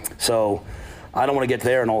 So I don't want to get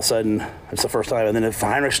there and all of a sudden it's the first time. And then if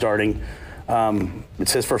Heinrich's starting,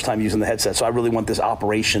 it's his first time using the headset. So I really want this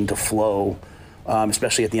operation to flow,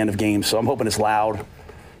 especially at the end of games. So I'm hoping it's loud,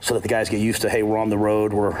 so that the guys get used to, hey, we're on the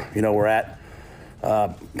road, we're at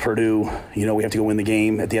Purdue, we have to go win the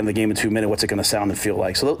game. At the end of the game in 2 minutes, what's it going to sound and feel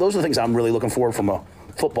like? So those are the things I'm really looking for from a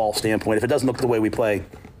football standpoint. If it doesn't look the way we play,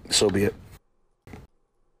 so be it.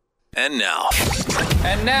 And now,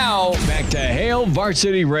 back to Hail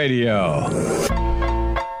Varsity Radio.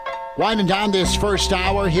 Winding down this first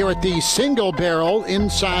hour here at the Single Barrel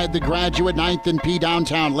inside the Graduate 9th and P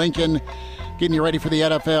downtown Lincoln. Getting you ready for the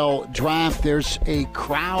NFL draft. There's a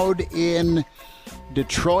crowd in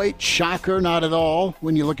Detroit. Shocker, not at all.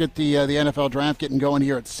 When you look at the NFL draft getting going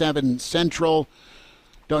here at 7 Central.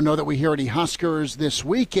 Don't know that we hear any Huskers this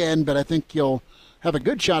weekend, but I think you'll have a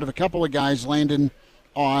good shot of a couple of guys landing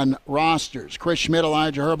on rosters. Chris Schmidt,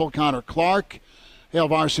 Elijah Herbel, Connor Clark, Hail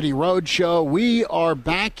Varsity Roadshow. We are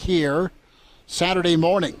back here Saturday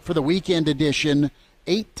morning for the weekend edition,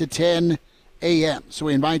 8 to 10 a.m. So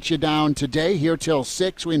we invite you down today, here till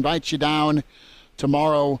 6. We invite you down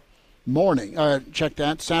tomorrow morning. Check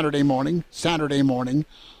that, Saturday morning.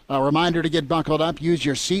 A reminder to get buckled up. Use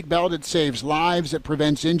your seatbelt. It saves lives. It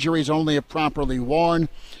prevents injuries only if properly worn.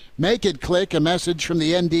 Make it click. A message from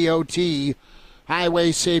the NDOT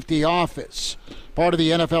Highway Safety Office. Part of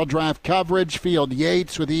the NFL draft coverage, Field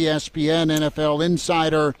Yates with ESPN, NFL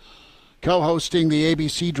Insider, co-hosting the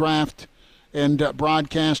ABC draft and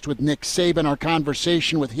broadcast with Nick Saban. Our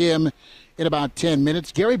conversation with him in about 10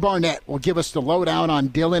 minutes. Gary Barnett will give us the lowdown on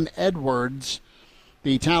Dylan Edwards,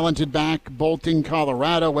 the talented back, Bolton,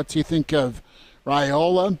 Colorado. What's he think of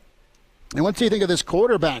Raiola. And what do you think of this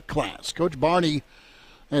quarterback class? Coach Barney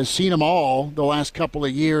has seen them all the last couple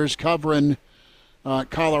of years covering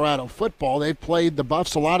Colorado football. They've played the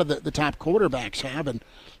Buffs. A lot of the top quarterbacks have, and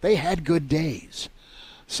they had good days.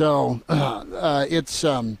 So it's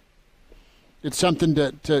something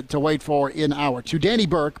to wait for in hour two. Danny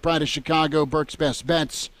Burke, Pride of Chicago, Burke's Best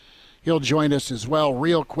Bets. He'll join us as well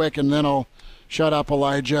real quick, and then I'll shut up,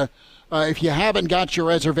 Elijah. If you haven't got your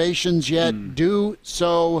reservations yet, do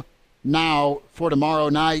so now for tomorrow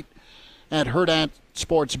night at Hurrdat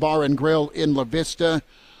Sports Bar and Grill in La Vista.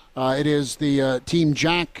 It is the Team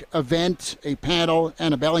Jack event, a panel,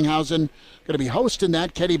 Anna Bellinghausen going to be hosting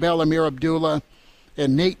that. Ketty Bell, Amir Abdullah,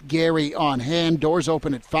 and Nate Gary on hand. Doors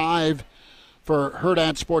open at 5 for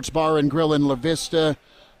Hurrdat Sports Bar and Grill in La Vista.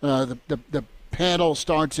 The panel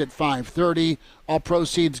starts at 5:30. All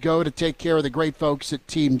proceeds go to take care of the great folks at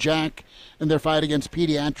Team Jack and their fight against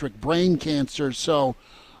pediatric brain cancer. So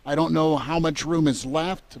I don't know how much room is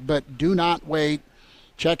left, but do not wait.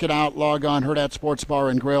 Check it out. Log on Hurrdat Sports Bar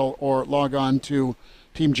and Grill or log on to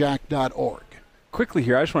teamjack.org. Quickly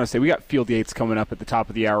here, I just want to say we got Field Yates coming up at the top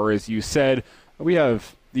of the hour, as you said. We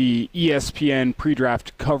have the ESPN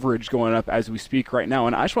pre-draft coverage going up as we speak right now.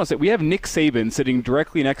 And I just want to say we have Nick Saban sitting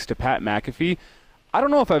directly next to Pat McAfee. I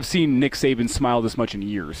don't know if I've seen Nick Saban smile this much in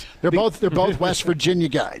years. They're both West Virginia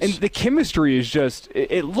guys. And the chemistry is just,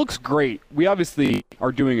 it looks great. We obviously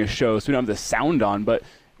are doing a show, so we don't have the sound on, but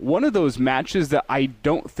one of those matches that I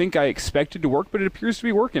don't think I expected to work, but it appears to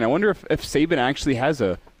be working. I wonder if Saban actually has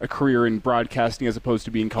a career in broadcasting as opposed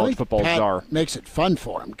to being college football czar. Makes it fun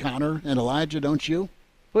for him, Connor and Elijah, don't you?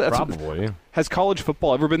 Well, Probably. Has college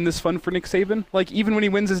football ever been this fun for Nick Saban? Like, even when he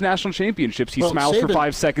wins his national championships, he smiles for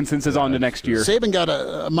 5 seconds and says on to next year. Saban got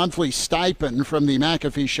a monthly stipend from the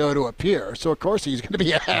McAfee show to appear, so of course he's going to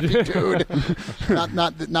be a happy dude.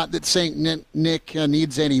 not that St. Nick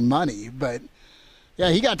needs any money, but yeah,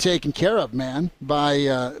 he got taken care of, man, by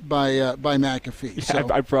McAfee. Yeah, so.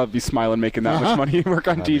 I'd probably be smiling making that much money and work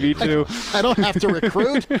on TV, too. I don't have to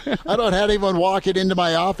recruit. I don't have anyone walking into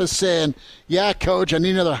my office saying, yeah, coach, I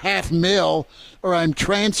need another $500,000 or I'm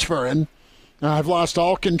transferring. I've lost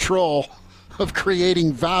all control of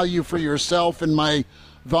creating value for yourself, and my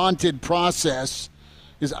vaunted process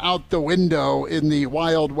is out the window in the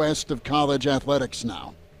wild west of college athletics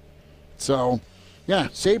now. So, yeah,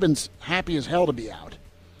 Saban's happy as hell to be out.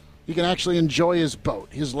 He can actually enjoy his boat,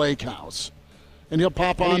 his lake house, and he'll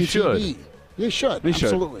pop on TV. He should.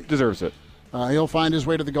 Absolutely. Deserves it. He'll find his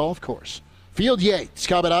way to the golf course. Field Yates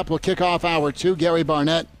coming up. We'll kick off hour 2. Gary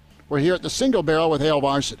Barnett. We're here at the Single Barrel with Hail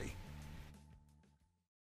Varsity.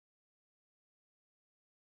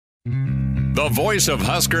 The voice of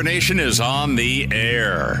Husker Nation is on the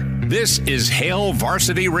air. This is Hail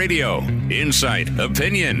Varsity Radio. Insight,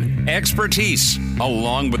 opinion, expertise,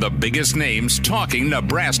 along with the biggest names talking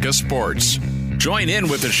Nebraska sports. Join in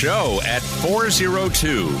with the show at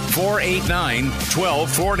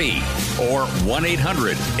 402-489-1240 or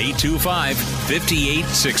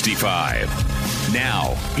 1-800-825-5865.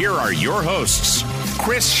 Now, here are your hosts,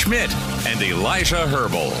 Chris Schmidt and Elijah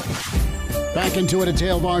Herbel. Back into it at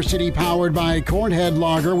Hail Varsity, powered by Cornhead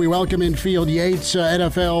Lager. We welcome in Field Yates,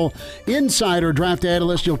 NFL insider draft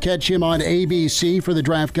analyst. You'll catch him on ABC for the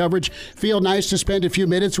draft coverage. Field, nice to spend a few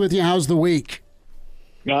minutes with you. How's the week?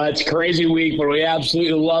 It's a crazy week, but we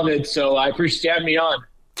absolutely love it. So I appreciate you having me on.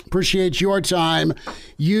 Appreciate your time.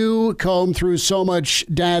 You comb through so much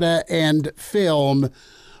data and film.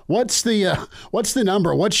 What's the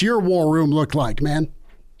number? What's your war room look like, man?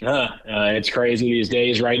 It's crazy these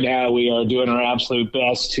days. Right now, we are doing our absolute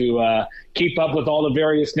best to keep up with all the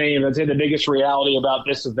various names. I'd say the biggest reality about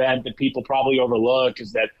this event that people probably overlook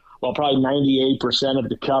is that, well, probably 98% of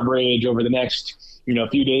the coverage over the next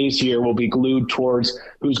few days here will be glued towards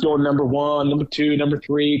who's going number 1, number 2, number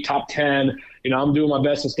 3, top 10. I'm doing my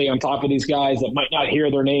best to stay on top of these guys that might not hear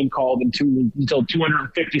their name called until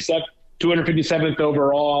 257th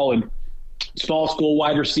overall, and small school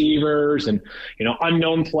wide receivers and,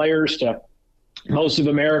 unknown players to most of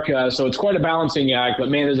America. So it's quite a balancing act, but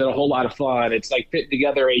man, is it a whole lot of fun. It's like fitting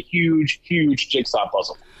together a huge, huge jigsaw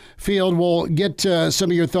puzzle. Field, we'll get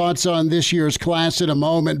some of your thoughts on this year's class in a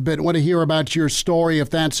moment, but want to hear about your story, if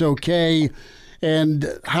that's okay,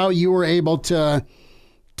 and how you were able to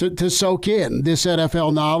soak in this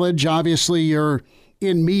NFL knowledge. Obviously, you're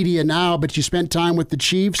in media now, but you spent time with the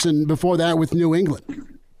Chiefs and before that with New England.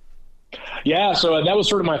 Yeah, so that was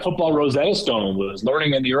sort of my football Rosetta Stone, was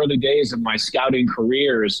learning in the early days of my scouting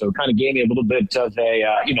career. So it kind of gave me a little bit of a,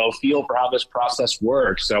 feel for how this process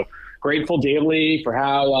works. So grateful daily for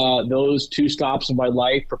how those 2 stops in my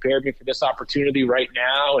life prepared me for this opportunity right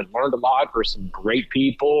now, and learned a lot for some great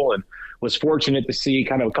people, and was fortunate to see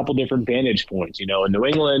kind of a couple different vantage points. In New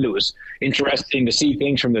England, it was interesting to see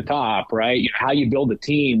things from the top, right? How you build a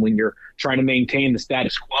team when you're trying to maintain the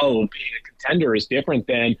status quo. Being a contender is different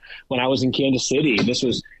than when I was in Kansas City. This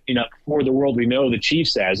was, before the world we know the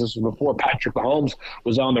Chiefs as. This was before Patrick Mahomes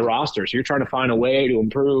was on the roster. So you're trying to find a way to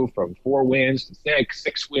improve from 4 wins to 6,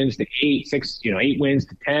 6 wins to 8, 8 wins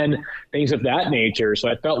to 10, things of that nature. So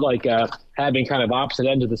I felt like having kind of opposite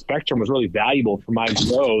ends of the spectrum was really valuable for my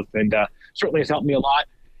growth, and certainly has helped me a lot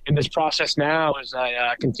in this process now as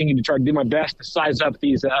I continue to try to do my best to size up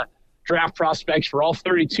these draft prospects for all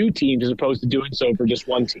 32 teams as opposed to doing so for just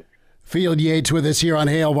one team. Field Yates with us here on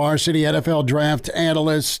Hail Varsity, NFL draft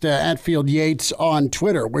analyst at Field Yates on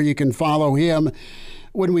Twitter, where you can follow him.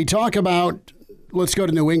 When we talk about, let's go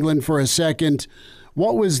to New England for a second,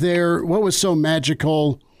 what was so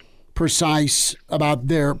magical, precise about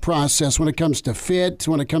their process when it comes to fit,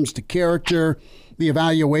 when it comes to character, the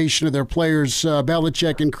evaluation of their players?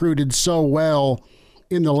 Belichick and crew did so well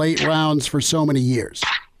in the late rounds for so many years.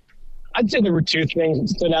 I'd say there were 2 things that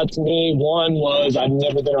stood out to me. One was I've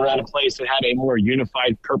never been around a place that had a more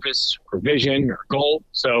unified purpose or vision or goal.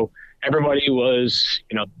 So everybody was,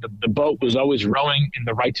 the boat was always rowing in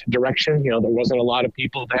the right direction. There wasn't a lot of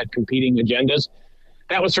people that had competing agendas.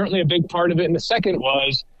 That was certainly a big part of it. And the second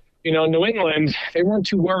was, New England, they weren't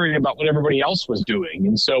too worried about what everybody else was doing.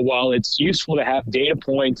 And so while it's useful to have data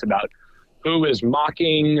points about who is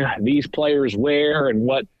mocking these players where and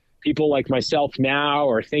what people like myself now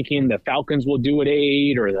are thinking the Falcons will do at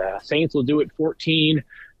 8 or the Saints will do at 14.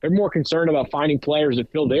 They're more concerned about finding players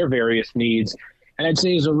that fill their various needs. And I'd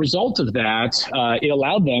say as a result of that, it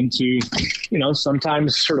allowed them to,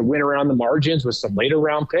 sometimes sort of win around the margins with some later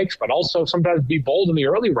round picks, but also sometimes be bold in the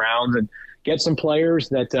early rounds and get some players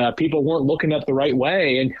that people weren't looking at the right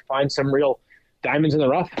way and find some real diamonds in the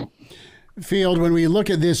rough. Field, when we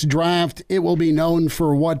look at this draft, it will be known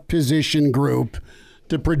for what position group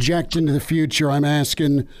to project into the future? I'm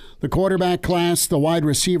asking the quarterback class, the wide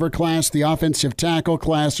receiver class, the offensive tackle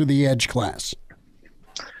class, or the edge class?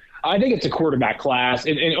 I think it's a quarterback class,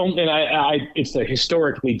 and it's a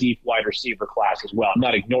historically deep wide receiver class as well. I'm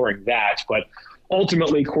not ignoring that, but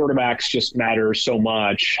ultimately quarterbacks just matter so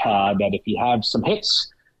much that if you have some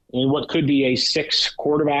hits in what could be a 6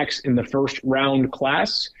 quarterbacks in the first round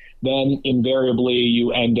class, then invariably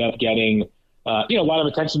you end up getting a lot of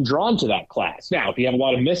attention drawn to that class. Now, if you have a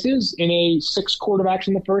lot of misses in a 6 quarterbacks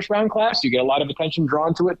in the first round class, you get a lot of attention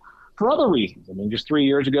drawn to it for other reasons. I mean, just 3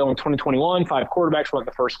 years ago in 2021, 5 quarterbacks went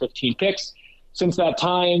the first 15 picks. Since that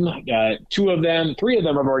time, 3 of them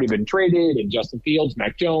have already been traded, in Justin Fields,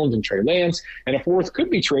 Mac Jones, and Trey Lance, and a 4th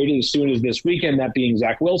could be traded as soon as this weekend, that being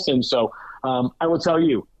Zach Wilson. So I will tell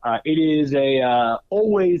you, it is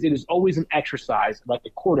always an exercise about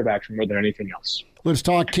the quarterbacks more than anything else. Let's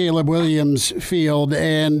talk Caleb Williams, Field,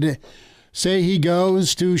 and say he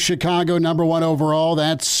goes to Chicago number 1 overall.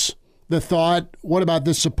 That's the thought. What about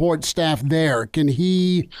the support staff there? Can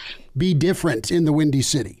he be different in the Windy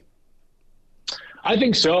City? I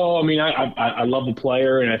think so. I mean, I love the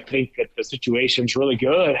player, and I think that the situation's really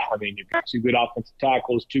good. I mean, you've got 2 good offensive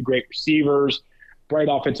tackles, 2 great receivers, bright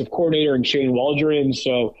offensive coordinator in Shane Waldron.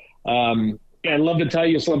 So I'd love to tell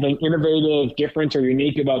you something innovative, different, or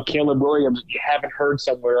unique about Caleb Williams that you haven't heard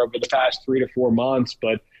somewhere over the past 3 to 4 months,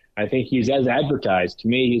 but I think he's as advertised. To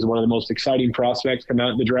me, he's one of the most exciting prospects come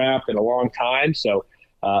out in the draft in a long time. So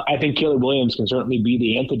I think Caleb Williams can certainly be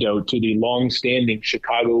the antidote to the long-standing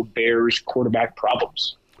Chicago Bears quarterback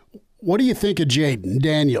problems. What do you think of Jaden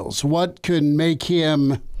Daniels? What could make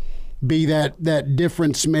him be that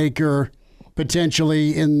difference maker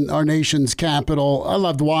potentially in our nation's capital? I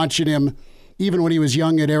loved watching him even when he was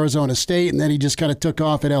young at Arizona State, and then he just kind of took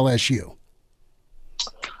off at LSU.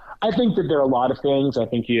 I think that there are a lot of things. I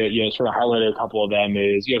think you sort of highlighted a couple of them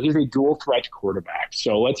is, he's a dual threat quarterback.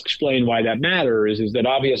 So let's explain why that matters is that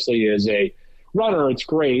obviously as a runner, it's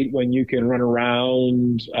great when you can run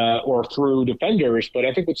around or through defenders. But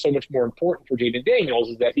I think what's so much more important for Jaden Daniels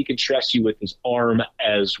is that he can stress you with his arm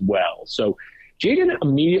as well. So Jaden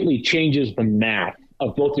immediately changes the math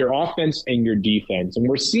of both your offense and your defense. And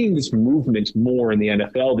we're seeing this movement more in the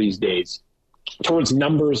NFL these days towards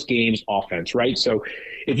numbers games offense, right? So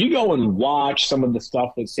if you go and watch some of the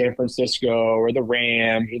stuff that San Francisco or the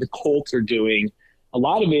Rams or the Colts are doing, a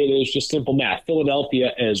lot of it is just simple math.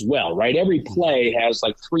 Philadelphia as well, right? Every play has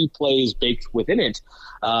like 3 plays baked within it.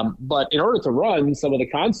 But in order to run some of the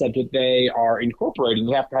concept that they are incorporating,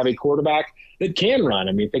 you have to have a quarterback that can run.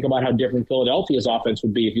 I mean, think about how different Philadelphia's offense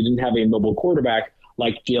would be if you didn't have a mobile quarterback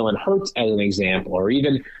like Jalen Hurts as an example, or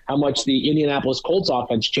even how much the Indianapolis Colts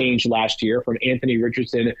offense changed last year from Anthony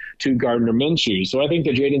Richardson to Gardner Minshew. So I think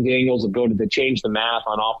the Jaden Daniels' ability to change the math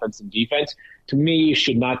on offense and defense, to me,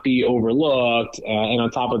 should not be overlooked. And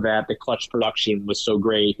on top of that, the clutch production was so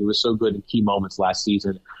great. He was so good in key moments last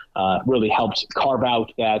season. Really helped carve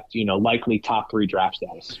out that, likely top 3 draft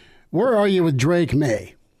status. Where are you with Drake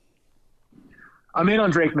May? I'm in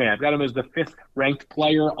on Drake May. I've got him as the 5th ranked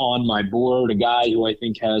player on my board, a guy who I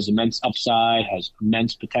think has immense upside, has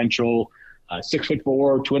immense potential.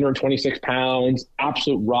 6'4", 226 pounds,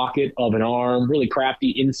 absolute rocket of an arm, really crafty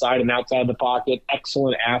inside and outside of the pocket,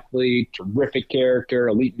 excellent athlete, terrific character,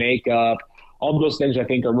 elite makeup. All of those things I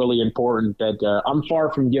think are really important that I'm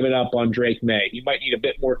far from giving up on Drake May. He might need a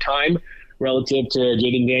bit more time relative to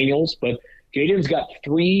Jaden Daniels, but Jaden's got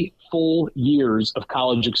 3 full years of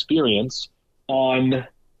college experience on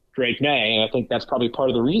Drake May, and I think that's probably part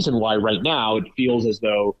of the reason why right now it feels as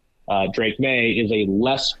though Drake May is a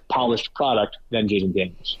less polished product than Jaden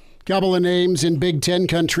Daniels. Couple of names in Big Ten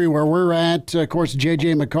country where we're at. Of course,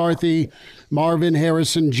 J.J. McCarthy, Marvin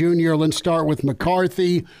Harrison Jr. Let's start with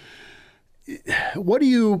McCarthy. What do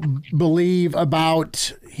you believe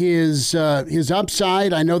about his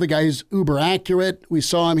upside? I know the guy's uber accurate. We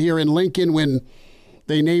saw him here in Lincoln when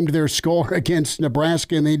they named their score against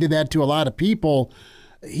Nebraska, and they did that to a lot of people.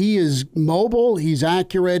 He is mobile. He's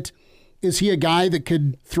accurate. Is he a guy that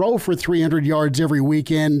could throw for 300 yards every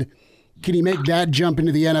weekend? Can he make that jump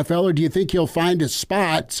into the NFL, or do you think he'll find a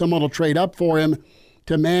spot, someone will trade up for him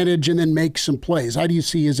to manage and then make some plays? How do you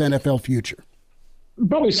see his NFL future?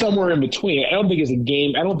 Probably somewhere in between. I don't think it's a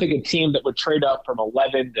game. I don't think a team that would trade up from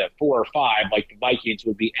 11 to 4 or 5 like the Vikings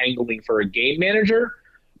would be angling for a game manager.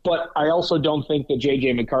 But I also don't think that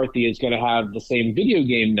J.J. McCarthy is going to have the same video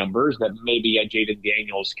game numbers that maybe a Jaden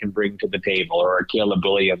Daniels can bring to the table or a Caleb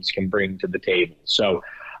Williams can bring to the table. So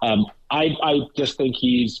I just think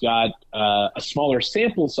he's got a smaller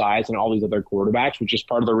sample size than all these other quarterbacks, which is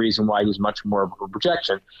part of the reason why he's much more of a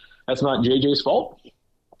projection. That's not J.J.'s fault.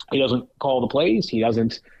 He doesn't call the plays. He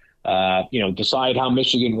doesn't, decide how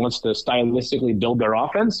Michigan wants to stylistically build their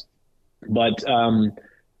offense. But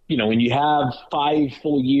when you have 5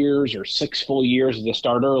 full years or 6 full years as a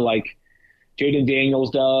starter like Jaden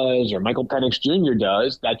Daniels does or Michael Penix Jr.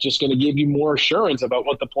 does, that's just going to give you more assurance about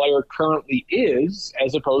what the player currently is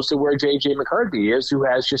as opposed to where J.J. McCarthy is, who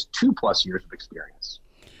has just 2+ years of experience.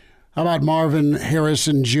 How about Marvin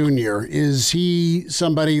Harrison Jr.? Is he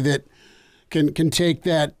somebody that can take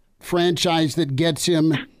that franchise that gets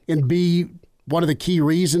him and be one of the key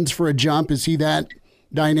reasons for a jump? Is he that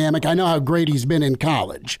dynamic? I know how great he's been in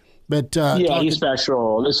college, but he's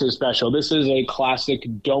special. This is special. This is a classic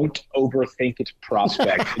don't overthink it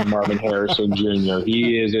prospect in Marvin Harrison Jr.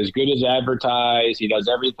 He is as good as advertised. He does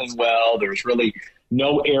everything well. There's really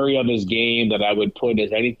no area of his game that I would put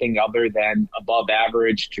as anything other than above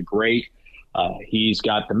average to great. He's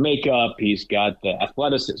got the makeup. He's got the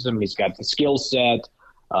athleticism. He's got the skill set.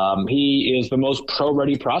 He is the most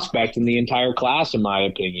pro-ready prospect in the entire class, in my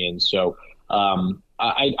opinion. So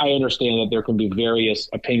I understand that there can be various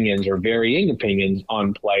opinions or varying opinions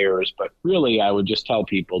on players, but really I would just tell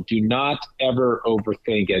people, do not ever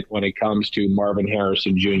overthink it when it comes to Marvin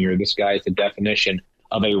Harrison Jr. This guy is the definition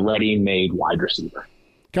of a ready-made wide receiver.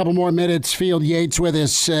 Couple more minutes. Field Yates with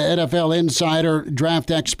us, NFL insider, draft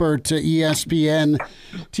expert, ESPN,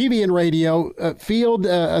 TV and radio. Field,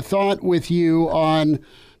 a thought with you on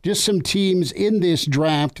just some teams in this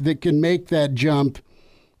draft that can make that jump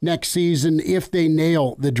next season if they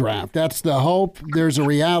nail the draft. That's the hope. There's a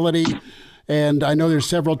reality. And I know there's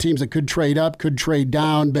several teams that could trade up, could trade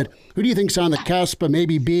down. But who do you think's on the cusp of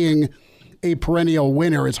maybe being a perennial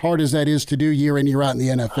winner, as hard as that is to do year in, year out in the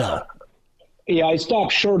NFL? Yeah, I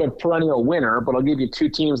stopped short of perennial winner, but I'll give you 2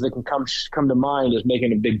 teams that can come to mind as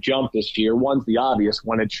making a big jump this year. One's the obvious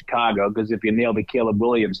one at Chicago, because if you nail the Caleb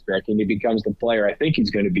Williams pick and he becomes the player I think he's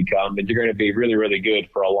going to become, then you're going to be really, really good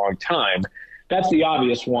for a long time. That's the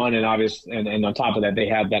obvious one, and on top of that, they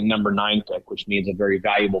have that number 9 pick, which means a very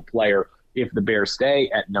valuable player if the Bears stay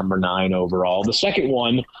at number 9 overall. The second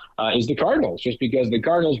one is the Cardinals, just because the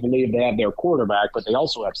Cardinals believe they have their quarterback, but they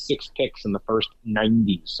also have 6 picks in the first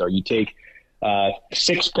 90. So you take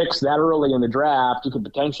 6 picks that early in the draft, you could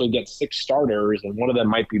potentially get 6 starters, and one of them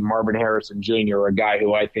might be Marvin Harrison Jr., a guy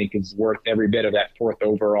who I think is worth every bit of that 4th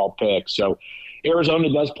overall pick. So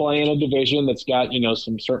Arizona does play in a division that's got,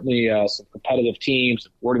 some competitive teams, the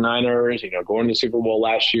 49ers, going to the Super Bowl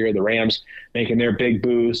last year, the Rams making their big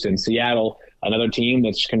boost, and Seattle, another team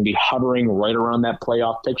that's going to be hovering right around that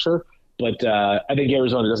playoff picture. But I think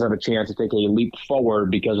Arizona does have a chance to take a leap forward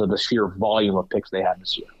because of the sheer volume of picks they have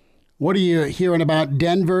this year. What are you hearing about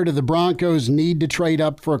Denver? Do the Broncos need to trade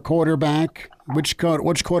up for a quarterback? Which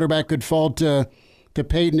quarterback could fall to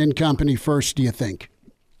Peyton and company first, do you think?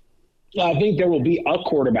 I think there will be a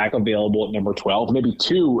quarterback available at number 12, maybe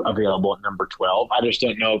two available at number 12. I just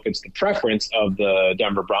don't know if it's the preference of the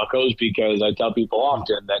Denver Broncos, because I tell people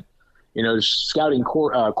often that, scouting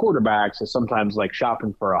quarterbacks is sometimes like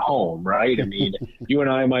shopping for a home, right? I mean, you and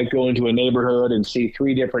I might go into a neighborhood and see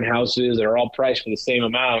 3 different houses that are all priced for the same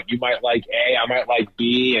amount. You might like A, I might like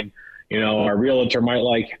B, and our realtor might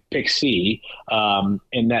like pick C.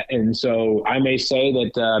 And so I may say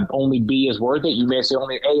that only B is worth it. You may say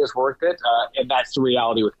only A is worth it. And that's the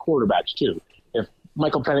reality with quarterbacks too. If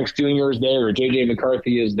Michael Penix Jr. is there or J.J.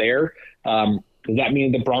 McCarthy is there, does that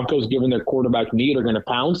mean the Broncos, given their quarterback need, are going to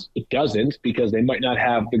pounce? It doesn't, because they might not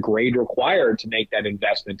have the grade required to make that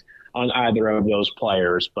investment on either of those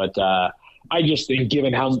players. But I just think,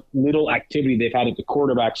 given how little activity they've had at the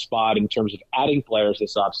quarterback spot in terms of adding players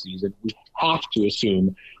this offseason, we have to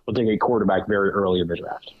assume we'll take a quarterback very early in the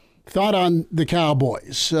draft. Thought on the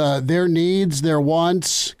Cowboys, their needs, their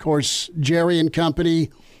wants. Of course, Jerry and company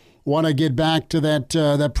want to get back to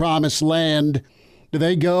that promised land. Do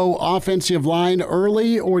they go offensive line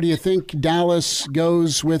early, or do you think Dallas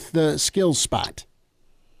goes with the skill spot?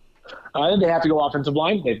 I think they have to go offensive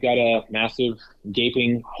line. They've got a massive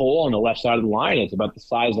gaping hole on the left side of the line. It's about the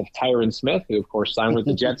size of Tyron Smith, who, of course, signed with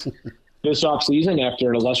the Jets this offseason after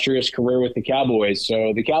an illustrious career with the Cowboys.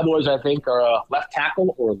 So the Cowboys, I think, are a left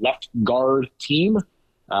tackle or left guard team.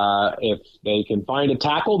 If they can find a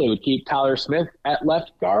tackle, they would keep Tyler Smith at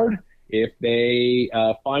left guard. If they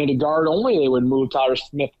find a guard only, they would move Tyler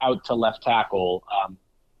Smith out to left tackle.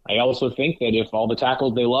 I also think that if all the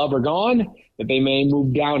tackles they love are gone, that they may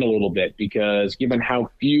move down a little bit, because given how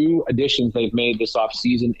few additions they've made this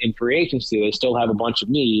offseason in free agency, they still have a bunch of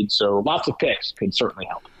needs. So lots of picks could certainly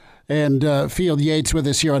help. And Field Yates with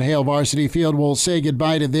us here on Hail Varsity. Field, we'll say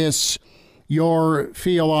goodbye to this. Your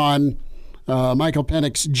feel on Michael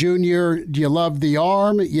Penix Jr. Do you love the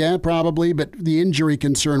arm? Yeah, probably. But the injury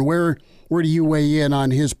concern, where do you weigh in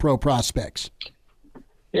on his pro prospects?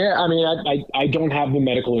 Yeah, I mean, I don't have the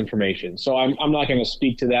medical information, so I'm not going to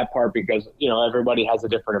speak to that part, because, everybody has a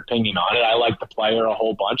different opinion on it. I like the player a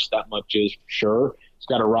whole bunch. That much is sure. He's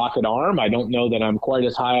got a rocket arm. I don't know that I'm quite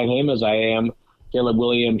as high on him as I am Caleb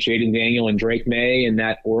Williams, Jaden Daniel, and Drake May in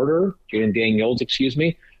that order. Jaden Daniels, excuse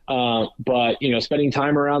me. But, spending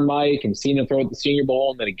time around Mike and seeing him throw at the Senior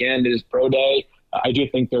Bowl and then again at his pro day, I do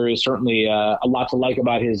think there is certainly a lot to like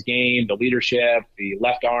about his game. The leadership, the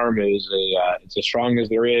left arm is it's as strong as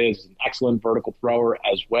there is. An excellent vertical thrower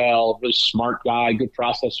as well. Really smart guy, good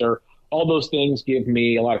processor. All those things give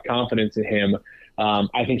me a lot of confidence in him.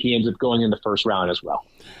 I think he ends up going in the first round as well.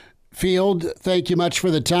 Field, thank you much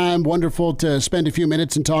for the time. Wonderful to spend a few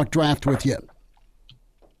minutes and talk draft with you.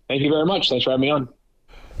 Thank you very much. Thanks for having me on.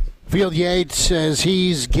 Field Yates says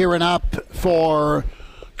he's gearing up for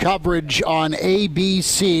coverage on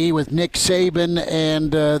ABC with Nick Saban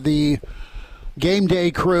and the game day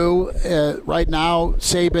crew. Right now,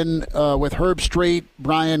 Saban with Herb Street,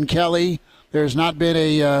 Brian Kelly. There's not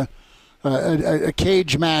been a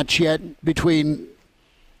cage match yet between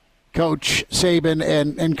Coach Saban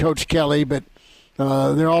and Coach Kelly, but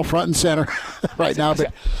they're all front and center right now.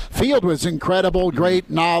 But Field was incredible, great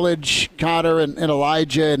knowledge, Cotter and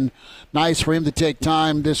Elijah, and nice for him to take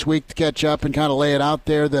time this week to catch up and kind of lay it out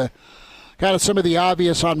there. The kind of some of the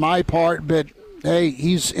obvious on my part, but hey,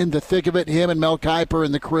 he's in the thick of it. Him and Mel Kiper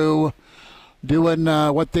and the crew doing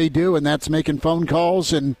what they do, and that's making phone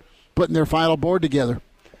calls and putting their final board together.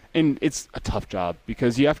 And it's a tough job,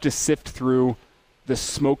 because you have to sift through the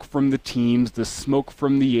smoke from the teams, the smoke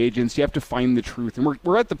from the agents. You have to find the truth. And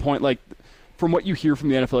we're at the point, like, from what you hear from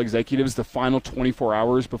the NFL executives, the final 24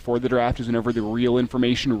 hours before the draft is whenever the real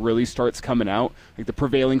information really starts coming out. Like, the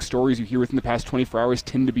prevailing stories you hear within the past 24 hours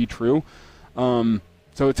tend to be true.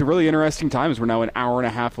 So it's a really interesting time, as we're now an hour and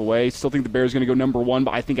a half away. Still think the Bears are going to go number 1,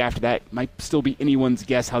 but I think after that it might still be anyone's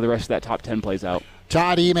guess how the rest of that top 10 plays out.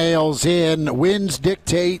 Todd emails in, wins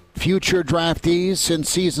dictate future draftees. Since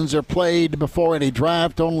seasons are played before any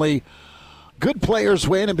draft, only good players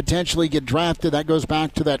win and potentially get drafted. That goes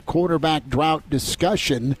back to that quarterback drought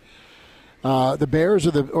discussion. The Bears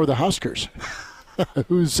or the Huskers?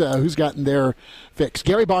 Who's gotten their fix?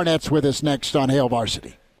 Gary Barnett's with us next on Hail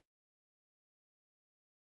Varsity.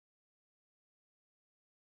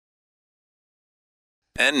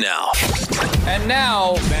 And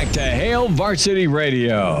now, back to Hail Varsity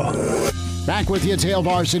Radio. Back with you, it's Hail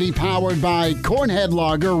Varsity, powered by Cornhead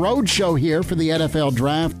Lager. Roadshow here for the NFL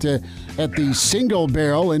Draft. at the Single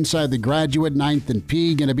Barrel inside the Graduate 9th and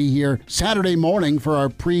P. Going to be here Saturday morning for our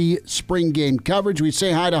pre-spring game coverage. We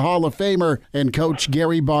say hi to Hall of Famer and Coach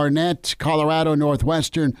Gary Barnett, Colorado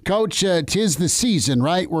Northwestern. Coach, 'tis the season,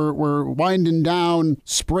 right? We're winding down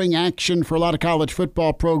spring action for a lot of college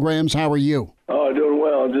football programs. How are you? Oh, doing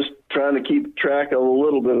well. Just trying to keep track of a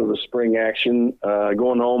little bit of the spring action.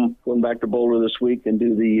 Going back to Boulder this week and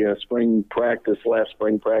do the last spring practice.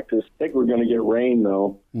 I think we're going to get rain,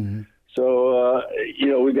 though. Mm-hmm. So,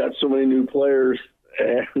 we got so many new players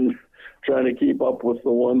and trying to keep up with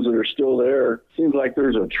the ones that are still there. Seems like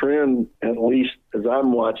there's a trend, at least as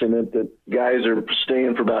I'm watching it, that guys are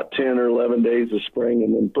staying for about 10 or 11 days of spring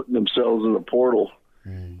and then putting themselves in the portal.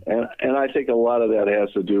 And I think a lot of that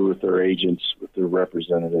has to do with their agents, with their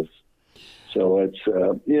representatives. So it's,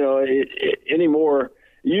 anymore,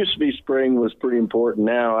 it used to be spring was pretty important.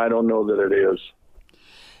 Now I don't know that it is.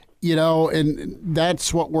 And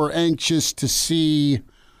that's what we're anxious to see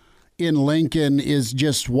in Lincoln is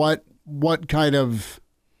just what kind of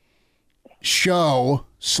show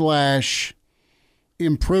 /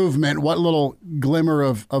 improvement, what little glimmer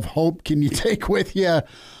of hope can you take with you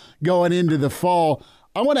going into the fall.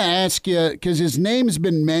 I want to ask you, because his name's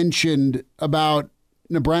been mentioned about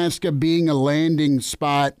Nebraska being a landing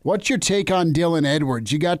spot. What's your take on Dylan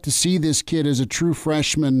Edwards? You got to see this kid as a true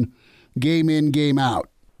freshman game in, game out.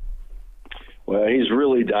 Well, he's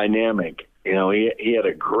really dynamic. He had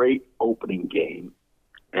a great opening game,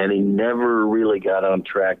 and he never really got on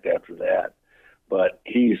track after that. But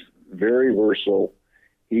he's very versatile.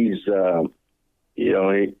 He's not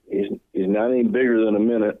any bigger than a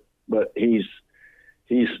minute, but he's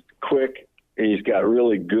quick. He's got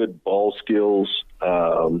really good ball skills.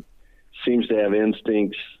 Seems to have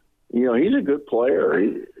instincts. He's a good player.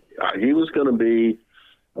 He was going to be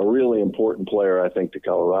a really important player, I think, to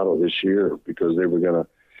Colorado this year because they were going to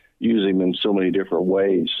use him in so many different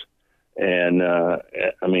ways. And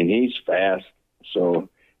he's fast, so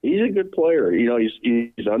he's a good player.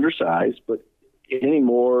 He's undersized, but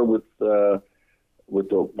anymore with the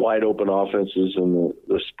wide open offenses and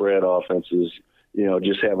the spread offenses,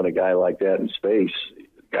 just having a guy like that in space,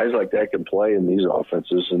 guys like that can play in these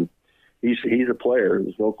offenses, and he's a player.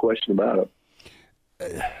 There's no question about it.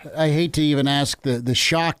 I hate to even ask the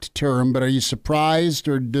shocked term, but are you surprised,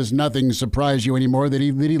 or does nothing surprise you anymore that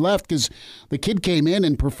he left? Because the kid came in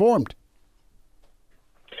and performed.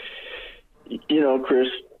 Chris,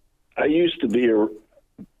 I used to be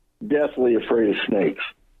deathly afraid of snakes.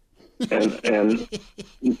 And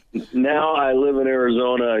now I live in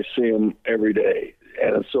Arizona. I see them every day,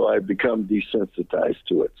 and so I've become desensitized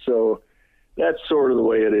to it. So that's sort of the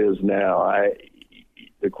way it is now.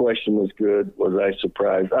 The question was good. Was I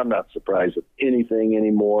surprised? I'm not surprised at anything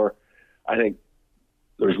anymore. I think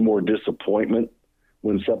there's more disappointment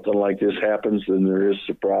when something like this happens than there is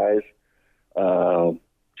surprise. I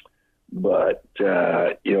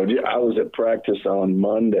was at practice on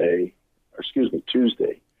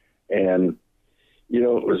Tuesday. And,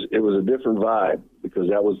 it was a different vibe because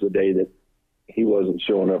that was the day that he wasn't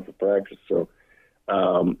showing up for practice. So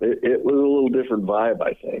it was a little different vibe,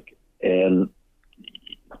 I think. And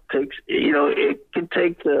it can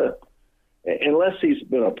take unless he's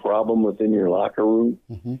been a problem within your locker room,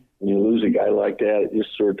 mm-hmm. and you lose a guy like that, it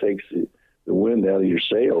just sort of takes the wind out of your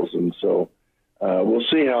sails. And so we'll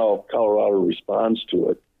see how Colorado responds to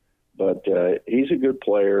it. But he's a good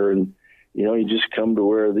player, and, you just come to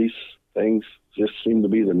where these things just seem to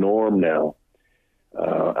be the norm now.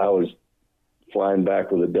 I was flying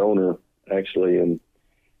back with a donor, actually, and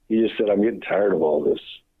he just said, I'm getting tired of all this.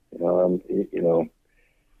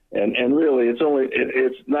 And really,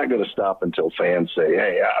 it's not going to stop until fans say,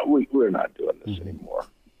 hey, we're not doing this mm-hmm. anymore.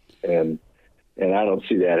 And I don't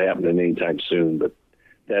see that happening anytime soon, but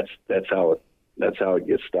that's how it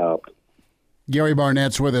gets stopped. Gary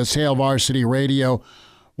Barnett's with us, Hail Varsity Radio.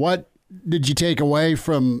 What did you take away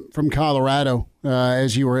from Colorado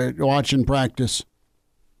as you were watching practice?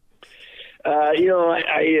 I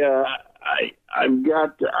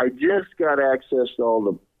just got access to all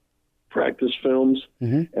the practice films,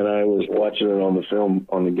 mm-hmm. and I was watching it on the film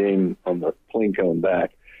on the game on the plane coming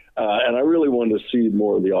back. And I really wanted to see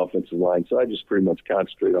more of the offensive line, so I just pretty much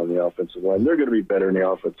concentrate on the offensive line. They're going to be better in the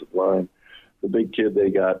offensive line. The big kid they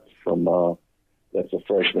got from that's a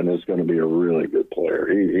freshman is going to be a really good player.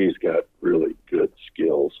 He's got really good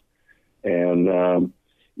skills, and they're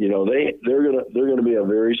going to be a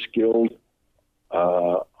very skilled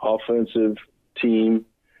offensive team.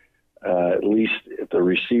 At least at the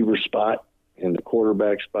receiver spot and the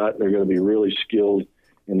quarterback spot, they're going to be really skilled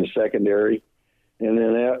in the secondary. And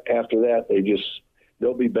then after that,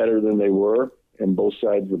 they'll be better than they were. and both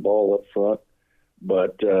sides of the ball up front.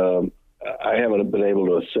 But I haven't been able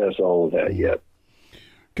to assess all of that yet.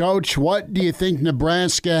 Coach, what do you think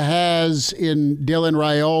Nebraska has in Dylan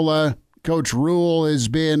Raiola? Coach Rhule has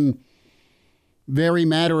been very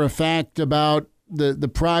matter-of-fact about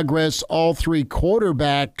the progress all three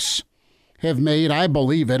quarterbacks have made. I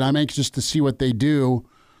believe it. I'm anxious to see what they do.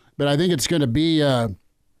 But I think it's going to be a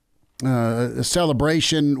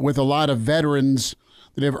celebration with a lot of veterans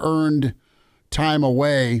that have earned time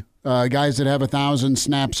away, guys that have 1,000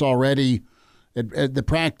 snaps already at the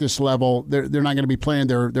practice level. They're not going to be playing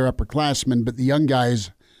their upperclassmen, but the young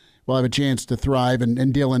guys will have a chance to thrive, and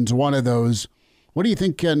Dylan's one of those. What do you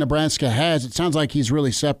think Nebraska has? It sounds like he's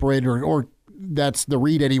really separated, or that's the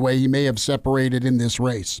read anyway. He may have separated in this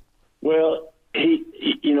race. Well,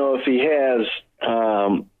 if he has,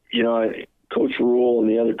 Coach Rhule and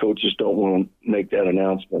the other coaches don't want to make that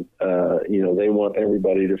announcement. They want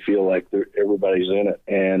everybody to feel like everybody's in it.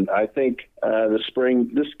 And I think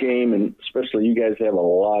this game, and especially you guys have a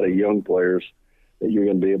lot of young players that you're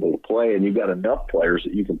going to be able to play, and you've got enough players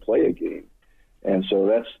that you can play a game. And so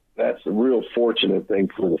that's a real fortunate thing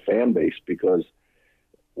for the fan base, because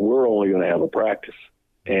we're only going to have a practice.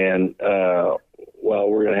 And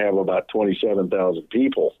we're going to have about 27,000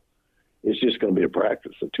 people. It's just going to be a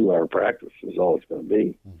practice, a 2-hour practice is all it's going to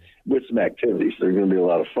be, with some activities. There's going to be a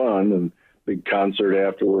lot of fun and big concert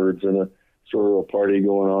afterwards, and a sort of a party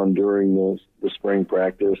going on during the spring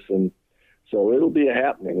practice. And so it'll be a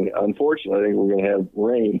happening. Unfortunately, I think we're going to have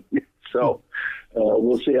rain. So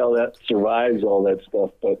we'll see how that survives all that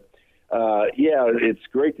stuff. But, it's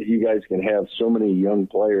great that you guys can have so many young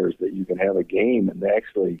players that you can have a game and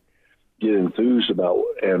actually get enthused about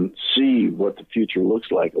and see what the future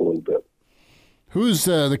looks like a little bit. Who's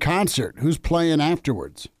the concert? Who's playing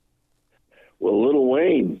afterwards? Well, Lil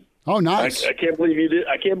Wayne. Oh, nice! I can't believe you did.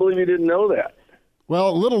 I can't believe you didn't know that.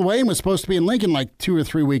 Well, Lil Wayne was supposed to be in Lincoln like 2 or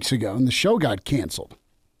 3 weeks ago, and the show got canceled.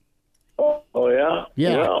 Oh yeah.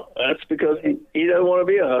 Yeah. Well, that's because he doesn't want to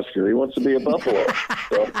be a Husker. He wants to be a Buffalo.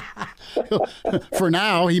 So. For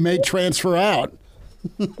now, he may transfer out.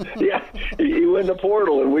 Yeah, he went in the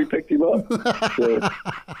portal, and we picked him up. So.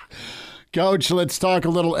 Coach, let's talk a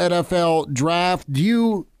little NFL draft. Do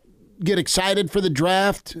you get excited for the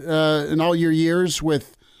draft in all your years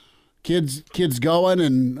with kids going,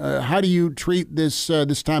 and how do you treat this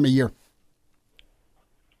time of year?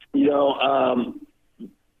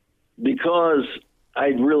 Because I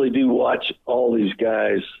really do watch all these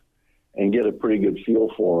guys and get a pretty good feel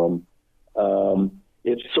for them.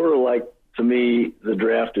 It's sort of like, to me, the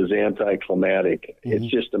draft is anticlimactic. Mm-hmm.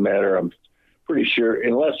 It's just a matter, I'm pretty sure,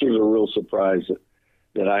 unless there's a real surprise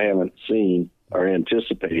that I haven't seen or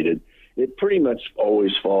anticipated, it pretty much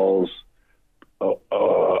always falls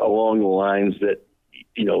along the lines that,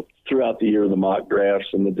 throughout the year, the mock drafts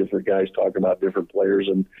and the different guys talk about different players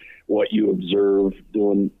and what you observe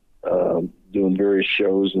doing various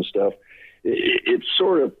shows and stuff. It's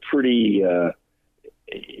sort of pretty,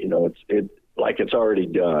 it's like it's already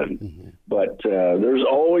done. Mm-hmm. But there's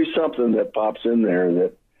always something that pops in there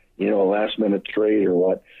that, a last-minute trade or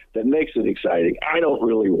what, that makes it exciting. I don't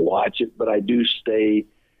really watch it, but I do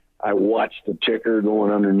I watch the ticker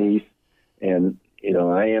going underneath, and,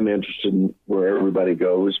 I am interested in where everybody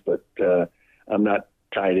goes, but I'm not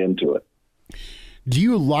tied into it. Do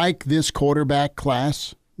you like this quarterback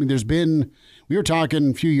class? I mean, we were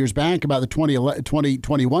talking a few years back about the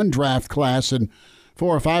 2021 draft class, and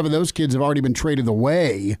 4 or 5 of those kids have already been traded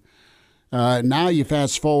away. Now you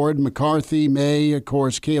fast forward, McCarthy, May, of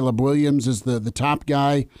course, Caleb Williams is the top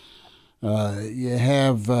guy. You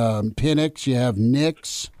have Penix, you have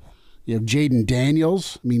Nix, you have Jaden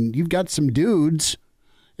Daniels. I mean, you've got some dudes,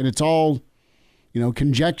 and it's all,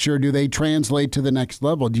 conjecture. Do they translate to the next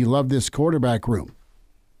level? Do you love this quarterback room?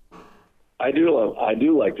 I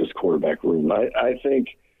do like this quarterback room. I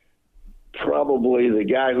think probably the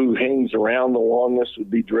guy who hangs around the longest would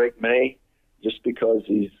be Drake May, just because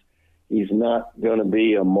he's not going to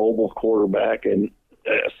be a mobile quarterback and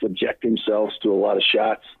subject himself to a lot of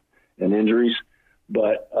shots and injuries.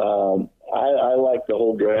 But I like the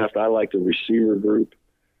whole draft. I like the receiver group.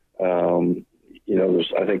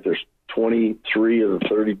 I think there's 23 of the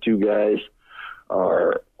 32 guys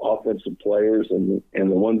are offensive players, and the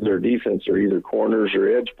ones that are defense are either corners or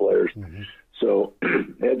edge players. Mm-hmm. So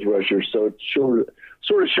edge rushers. So it sort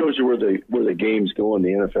of shows you where the game's going, the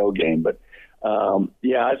NFL game. But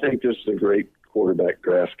I think this is a great quarterback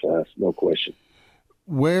draft class, no question.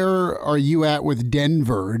 Where are you at with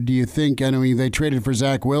Denver? Do you think, they traded for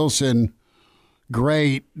Zach Wilson.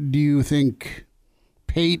 Great. Do you think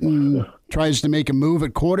Peyton tries to make a move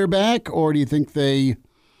at quarterback, or do you think they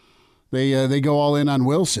They go all in on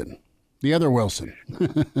Wilson, the other Wilson.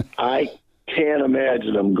 I can't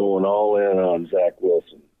imagine them going all in on Zach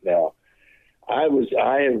Wilson. Now, I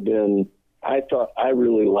thought I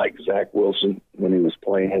really liked Zach Wilson when he was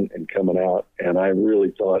playing and coming out, and I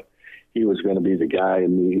really thought he was going to be the guy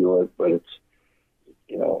in New York. But it's,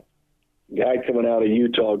 guy coming out of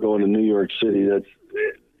Utah going to New York City. That's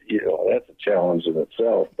a challenge in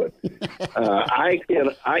itself. But I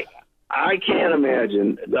can't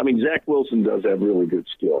imagine. I mean, Zach Wilson does have really good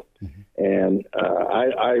skill, and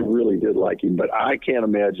I really did like him. But I can't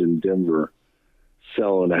imagine Denver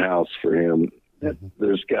selling a house for him.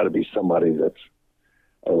 There's got to be somebody that's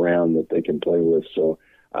around that they can play with. So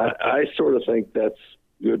I sort of think that's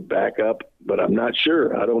good backup, but I'm not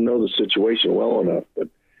sure. I don't know the situation well enough. But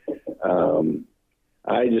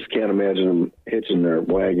I just can't imagine them hitching their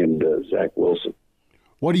wagon to Zach Wilson.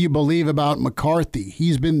 What do you believe about McCarthy?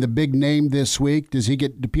 He's been the big name this week. Do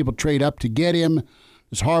people trade up to get him?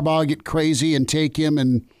 Does Harbaugh get crazy and take him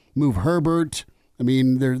and move Herbert? I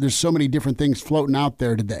mean, there's so many different things floating out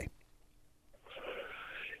there today.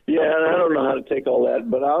 Yeah, I don't know how to take all that,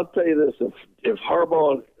 but I'll tell you this: if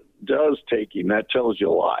Harbaugh does take him, that tells you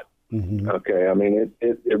a lot. Okay, I mean,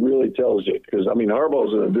 it really tells you, because I mean,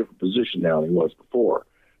 Harbaugh's in a different position now than he was before,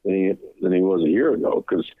 than he was a year ago,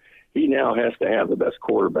 because he now has to have the best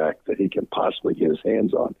quarterback that he can possibly get his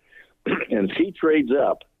hands on. And if he trades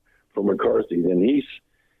up for McCarthy, then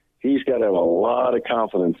he's got to have a lot of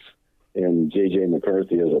confidence in J.J.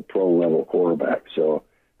 McCarthy as a pro-level quarterback. So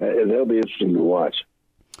that'll be interesting to watch.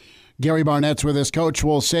 Gary Barnett's with us. Coach,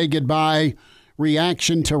 will say goodbye.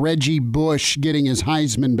 Reaction to Reggie Bush getting his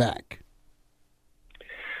Heisman back?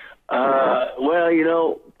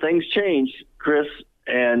 Well, things change, Chris,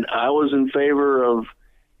 and I was in favor of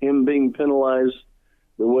him being penalized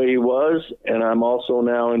the way he was, and I'm also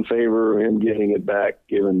now in favor of him getting it back,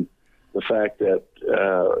 given the fact that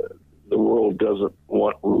the world doesn't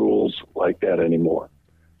want rules like that anymore.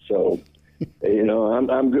 So,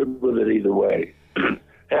 I'm good with it either way.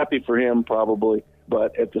 Happy for him, probably,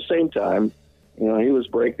 but at the same time, he was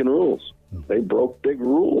breaking rules. They broke big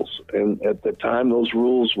rules, and at the time, those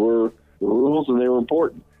rules were the rules, and they were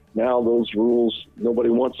important. Now those rules, nobody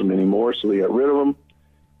wants them anymore, so they got rid of them,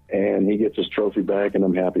 and he gets his trophy back, and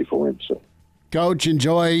I'm happy for him. So, Coach,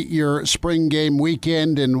 enjoy your spring game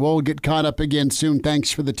weekend, and we'll get caught up again soon.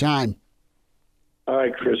 Thanks for the time. All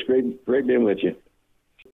right, Chris, great being with you.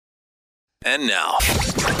 And now,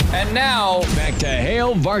 back to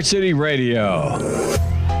Hail Varsity Radio.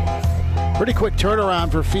 Pretty quick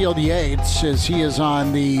turnaround for Field Yates, as he is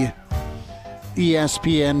on the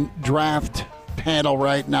ESPN draft panel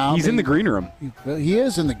right now. He's in the green room. He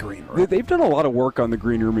is in the green room. They've done a lot of work on the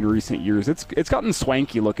green room in recent years. It's gotten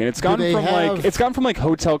swanky looking. It's gone from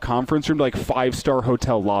hotel conference room to like 5-star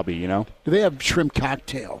hotel lobby. Do they have shrimp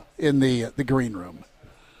cocktail in the green room?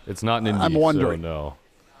 It's not in Indy. I'm wondering. So no.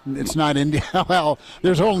 It's not India. Well,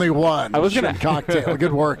 there's only one. Shrimp cocktail.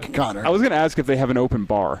 Good work, Connor. I was going to ask if they have an open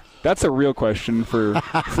bar. That's a real question for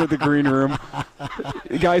the green room.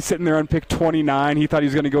 The guy sitting there on pick 29, he thought he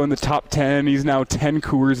was going to go in the top 10. He's now 10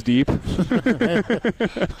 Coors deep.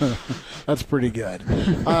 That's pretty good.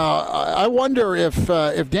 I wonder if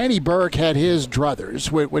Danny Burke had his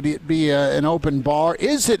druthers, would it be an open bar?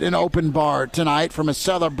 Is it an open bar tonight from a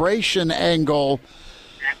celebration angle?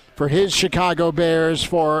 For his Chicago Bears,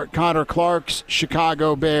 for Connor Clark's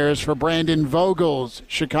Chicago Bears, for Brandon Vogel's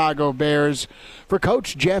Chicago Bears, for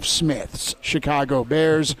Coach Jeff Smith's Chicago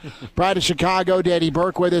Bears. Pride of Chicago, Danny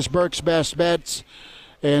Burke with us, Burke's Best Bets,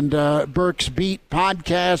 and Burke's Beat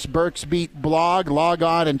podcast, Burke's Beat blog. Log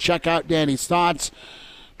on and check out Danny's thoughts.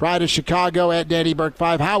 Pride of Chicago at Danny Burke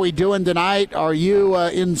 5. How we doing tonight? Are you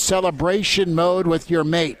in celebration mode with your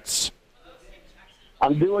mates?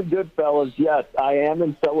 I'm doing good, fellas. Yes, I am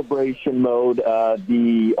in celebration mode.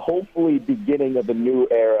 The hopefully beginning of a new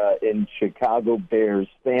era in Chicago Bears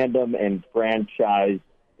fandom and franchise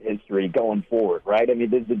history going forward, right? I mean,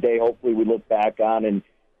 this is the day hopefully we look back on and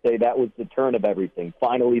say that was the turn of everything.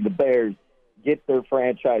 Finally, the Bears get their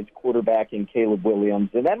franchise quarterback in Caleb Williams,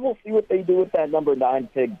 and then we'll see what they do with that number 9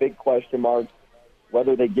 pick. Big question marks.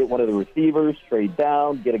 Whether they get one of the receivers, trade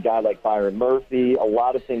down, get a guy like Byron Murphy, a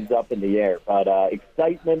lot of things up in the air. But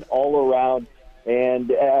excitement all around, and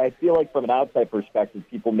I feel like from an outside perspective,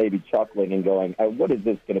 people may be chuckling and going, what is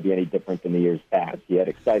this going to be any different than the years past? You had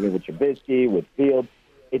excitement with Trubisky, with Fields.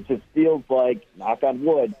 It just feels like, knock on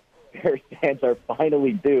wood, Bears fans are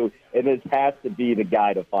finally due, and this has to be the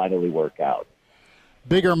guy to finally work out.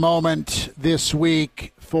 Bigger moment this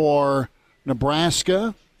week for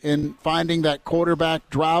Nebraska in finding that quarterback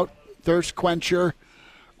drought, thirst quencher,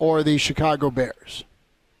 or the Chicago Bears?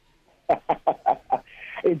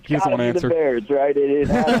 It's got to be the Bears, right? It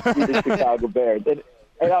has to be the Chicago Bears.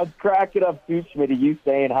 And I was cracking up, too, Schmidt, you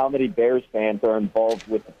saying how many Bears fans are involved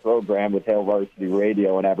with the program, with Hail Varsity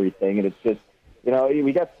Radio and everything. And it's just,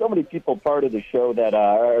 we got so many people part of the show that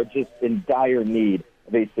are just in dire need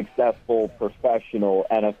of a successful professional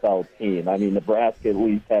NFL team. I mean, Nebraska at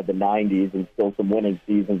least had the 90s and still some winning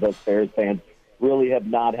seasons. Those Bears fans really have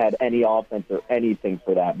not had any offense or anything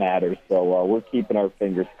for that matter. So we're keeping our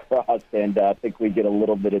fingers crossed, and I think we get a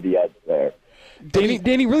little bit of the edge there.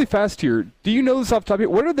 Danny, really fast here. Do you know this off the top of your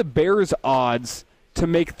head? What are the Bears' odds to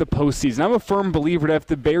make the postseason? I'm a firm believer that if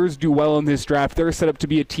the Bears do well in this draft, they're set up to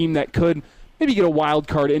be a team that could maybe get a wild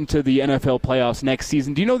card into the NFL playoffs next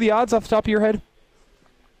season. Do you know the odds off the top of your head?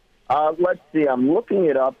 Let's see. I'm looking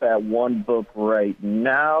it up at one book right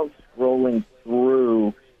now, scrolling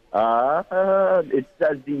through. It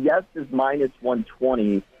says the yes is minus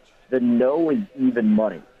 120. The no is even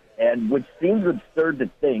money. And which seems absurd to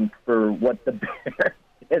think for what the Bears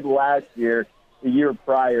did last year, the year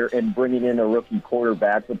prior, and bringing in a rookie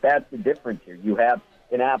quarterback. But that's the difference here. You have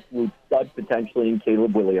an absolute stud potentially in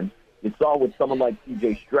Caleb Williams. You saw what someone like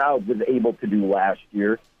C.J. Stroud was able to do last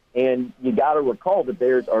year. And you got to recall the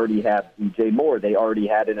Bears already have C.J. Moore. They already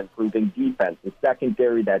had an improving defense. The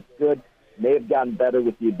secondary, that's good. May have gotten better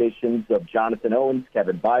with the additions of Jonathan Owens,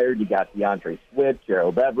 Kevin Byard. You got DeAndre Swift,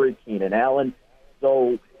 Gerald Everett, Keenan Allen.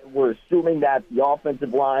 So we're assuming that the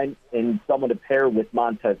offensive line and someone to pair with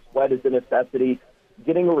Montez Sweat is a necessity.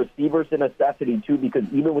 Getting a receiver is a necessity, too, because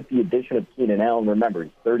even with the addition of Keenan Allen, remember,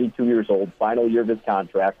 he's 32 years old, final year of his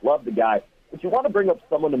contract. Love the guy. But you want to bring up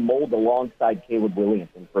someone to mold alongside Caleb Williams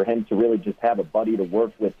and for him to really just have a buddy to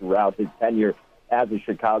work with throughout his tenure as a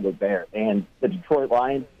Chicago Bear. And the Detroit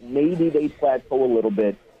Lions, maybe they plateau a little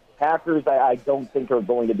bit. Packers, I don't think are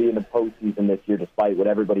going to be in the postseason this year, despite what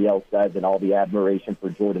everybody else says and all the admiration for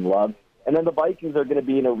Jordan Love. And then the Vikings are going to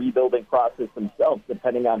be in a rebuilding process themselves,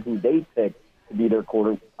 depending on who they pick to be their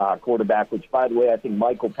quarterback, which, by the way, I think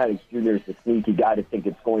Michael Penix Jr. is the sneaky guy to think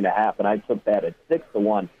it's going to happen. I took that at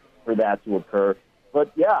 6-1 for that to occur.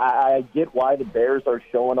 But, yeah, I get why the Bears are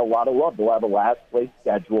showing a lot of love. They'll have a last-place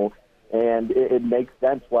schedule, and it makes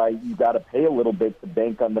sense why you got to pay a little bit to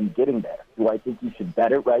bank on them getting there. Do I think you should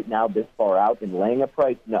bet it right now this far out and laying a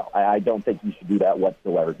price? No, I don't think you should do that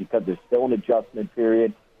whatsoever because there's still an adjustment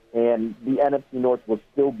period, and the NFC North will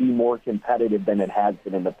still be more competitive than it has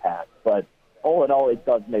been in the past. But all in all, it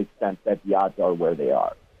does make sense that the odds are where they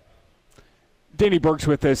are. Danny Burke's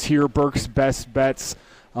with us here, Burke's Best Bets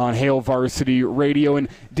on Hail Varsity Radio. And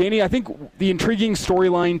Danny, I think the intriguing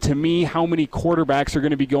storyline to me, how many quarterbacks are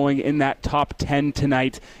going to be going in that top 10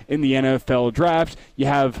 tonight in the NFL draft. You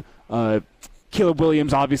have Caleb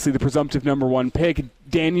Williams, obviously the presumptive number one pick.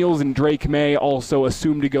 Daniels and Drake May also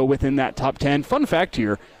assumed to go within that top 10. Fun fact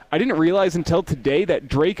here, I didn't realize until today that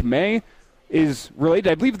Drake May is related,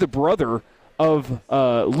 I believe, the brother of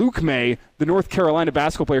Luke May, the North Carolina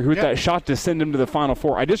basketball player who hit that shot to send him to the Final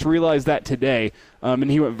Four. I just realized that today,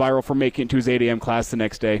 and he went viral for making it to his 8 a.m. class the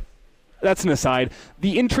next day. That's an aside.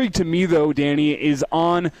 The intrigue to me, though, Danny, is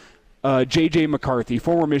on J.J. McCarthy,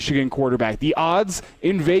 former Michigan quarterback. The odds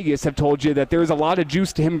in Vegas have told you that there's a lot of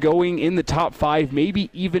juice to him going in the top 5,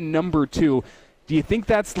 maybe even number 2. Do you think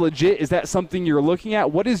that's legit? Is that something you're looking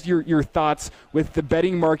at? What is your thoughts with the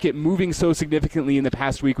betting market moving so significantly in the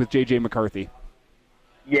past week with J.J. McCarthy?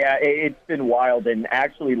 Yeah, it's been wild. And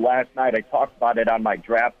actually last night I talked about it on my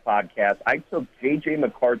draft podcast. I took J.J.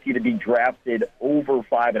 McCarthy to be drafted over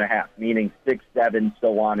 5.5, meaning 6, 7,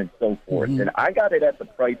 so on and so forth. Mm-hmm. And I got it at the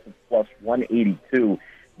price of plus 182.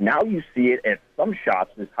 Now you see it at some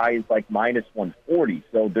shops as high as like minus 140.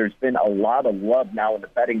 So there's been a lot of love now in the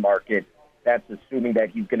betting market. That's assuming that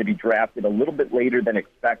he's going to be drafted a little bit later than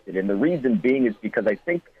expected. And the reason being is because I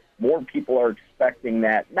think more people are expecting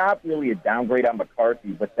that, not really a downgrade on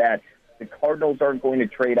McCarthy, but that the Cardinals aren't going to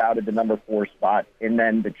trade out of the number 4 spot. And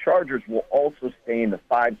then the Chargers will also stay in the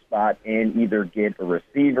 5 spot and either get a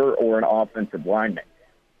receiver or an offensive lineman.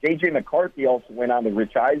 J.J. McCarthy also went on the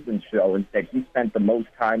Rich Eisen show and said he spent the most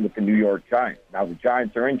time with the New York Giants. Now, the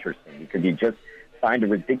Giants are interesting because he just signed a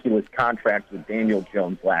ridiculous contract with Daniel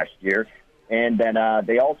Jones last year. And then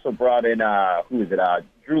they also brought in,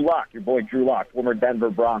 Drew Lock, your boy Drew Lock, former Denver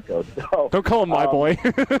Broncos. So, don't call him my boy.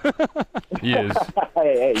 He is.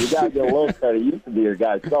 Hey, you got to get a little credit. He used to be your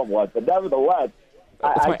guy somewhat. But nevertheless,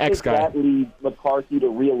 I think that leads McCarthy to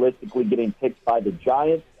realistically getting picked by the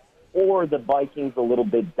Giants or the Vikings a little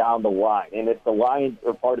bit down the line. And if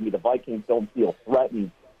the Vikings don't feel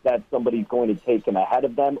threatened that somebody's going to take him ahead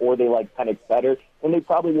of them, or they like Penix better, and they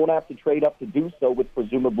probably won't have to trade up to do so with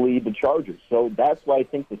presumably the Chargers. So that's why I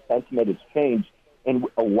think the sentiment has changed. and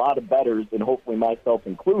a lot of bettors, and hopefully myself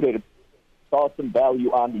included, saw some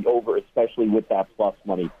value on the over, especially with that plus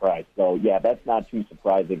money price. So, yeah, that's not too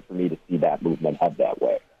surprising for me to see that movement head that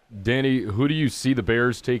way. Danny, who do you see the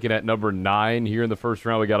Bears taking at number 9 here in the first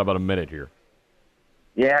round? We got about a minute here.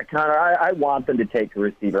 Yeah, Connor, I want them to take a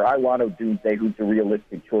receiver. I want Odunze, who's a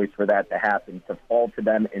realistic choice for that to happen, to fall to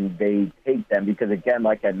them and they take them. Because, again,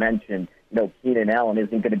 like I mentioned, Keenan Allen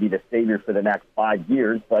isn't going to be the savior for the next 5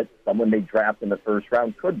 years, but someone they draft in the first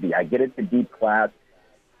round could be. I get it's a deep class.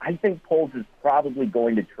 I think Poles is probably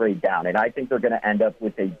going to trade down, and I think they're going to end up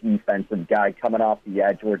with a defensive guy coming off the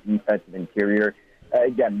edge or defensive interior.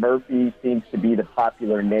 Again, Murphy seems to be the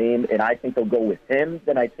popular name, and I think they'll go with him.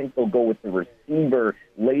 Then I think they'll go with the receiver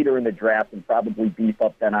later in the draft and probably beef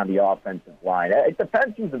up then on the offensive line. It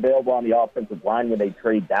depends who's available on the offensive line when they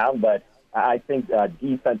trade down, but I think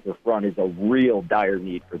defensive front is a real dire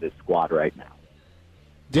need for this squad right now.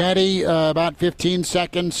 Daddy, about 15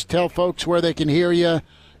 seconds. Tell folks where they can hear you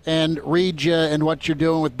and read you and what you're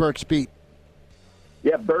doing with Burke's Beat.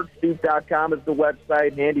 Yeah, Burke'sBeat.com is the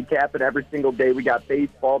website. Handicapping every single day. We got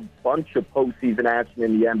baseball, bunch of postseason action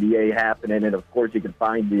in the NBA happening. And, of course, you can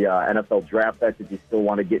find the NFL draft bets if you still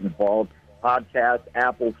want to get involved. Podcast,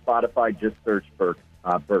 Apple, Spotify, just search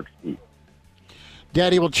Burke's Beat.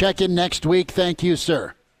 Daddy, we'll check in next week. Thank you,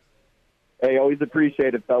 sir. Hey, always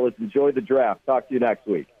appreciate it, fellas. Enjoy the draft. Talk to you next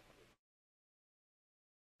week.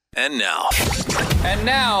 And now,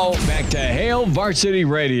 back to Hail Varsity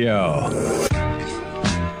Radio.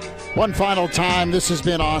 One final time, this has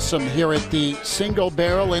been awesome here at the Single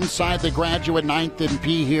Barrel inside the Graduate 9th and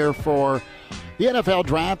P here for the NFL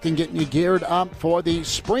Draft and getting you geared up for the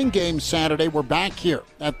spring game Saturday. We're back here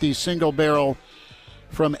at the Single Barrel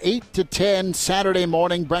from 8 to 10 Saturday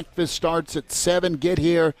morning. Breakfast starts at 7. Get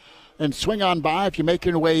here and swing on by if you're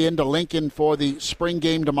making your way into Lincoln for the spring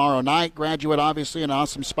game tomorrow night. Graduate, obviously, an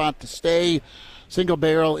awesome spot to stay. Single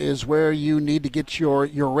Barrel is where you need to get your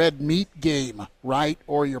red meat game, right?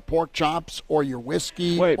 Or your pork chops or your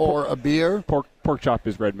whiskey or a beer. Pork chop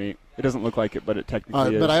is red meat. It doesn't look like it, but it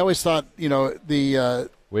technically is. But I always thought, the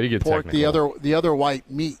way to get pork, technical. the other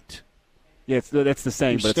white meat. Yeah, that's the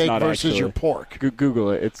same, but it's not versus actually. Your pork. Google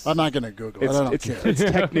it. I'm not going to Google it. I don't care. It's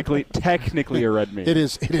technically a red meat. It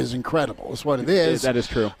is incredible. It's what it is. That is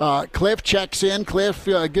true. Cliff checks in. Cliff,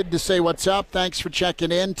 good to say what's up. Thanks for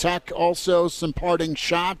checking in. Tuck, also some parting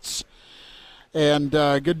shots. And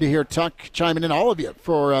good to hear Tuck chiming in. All of you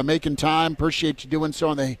for making time. Appreciate you doing so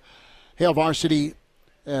on the Hail Varsity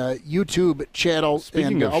YouTube channel.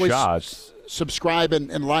 Speaking of shots, subscribe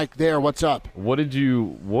and like there. What's up? What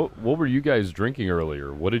were you guys drinking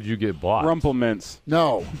earlier? What did you get blocked? Rumple Mints.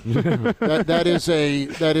 No, that is a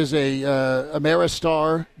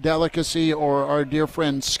Ameristar delicacy, or our dear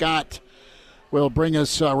friend Scott will bring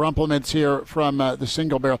us Rumple Mints here from the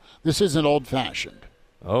Single Barrel. This is an old fashioned.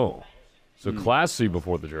 Oh. So classy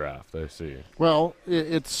before the draft, I see. Well,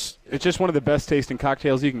 it's just one of the best tasting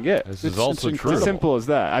cocktails you can get. This is also true. It's as simple as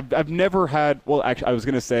that. I've never had. Well, actually, I was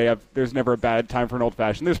going to say there's never a bad time for an old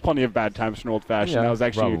fashioned. There's plenty of bad times for an old fashioned. Yeah, that was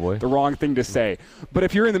actually probably the wrong thing to say. But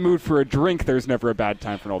if you're in the mood for a drink, there's never a bad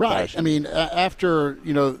time for an old fashioned. I mean, after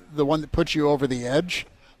the one that puts you over the edge,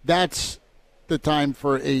 that's the time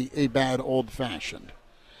for a bad old fashioned.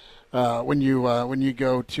 When you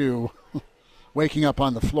go to waking up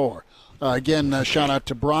on the floor. Again, shout out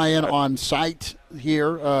to Brian on site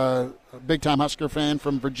here, a big-time Husker fan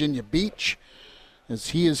from Virginia Beach. As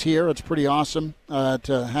he is here, it's pretty awesome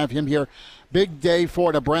to have him here. Big day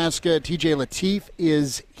for Nebraska. TJ Lateef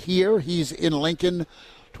is here. He's in Lincoln,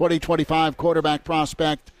 2025 quarterback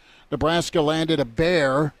prospect. Nebraska landed a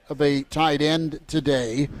bear of a tight end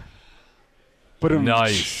today.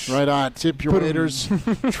 Nice. Right on. Tip your waiters.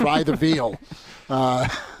 Try the veal.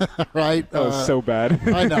 Right? That was so bad.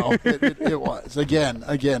 I know. It was. Again,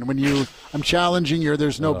 I'm challenging you.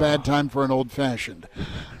 There's no bad time for an old-fashioned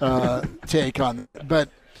take on it. But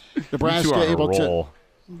Nebraska able to.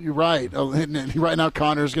 You're right. Right now,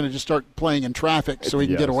 Connor's going to just start playing in traffic so he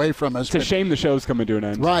can get away from us. It's a shame the show's coming to an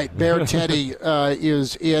end. Right. Bear Teddy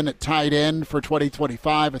is in at tight end for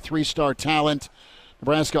 2025, a 3-star talent.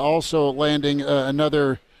 Nebraska also landing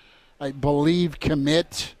another, I believe,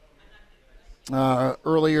 commit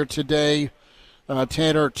earlier today.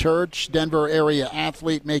 Tanner Turch, Denver area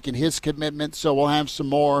athlete, making his commitment. So we'll have some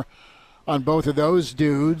more on both of those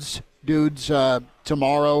dudes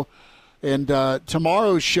tomorrow. And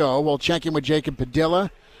tomorrow's show, we'll check in with Jacob Padilla.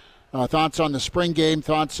 Thoughts on the spring game,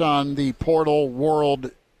 thoughts on the portal world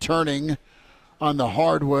turning on the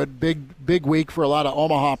hardwood. Big week for a lot of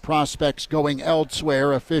Omaha prospects going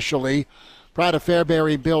elsewhere officially. Proud of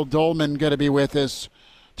Fairbury, Bill Dolman going to be with us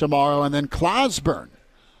tomorrow. And then Clausburn,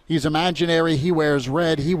 he's imaginary. He wears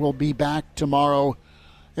red. He will be back tomorrow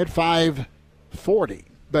at 5:40.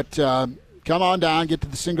 But come on down, get to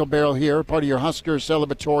the Single Barrel here, part of your Huskers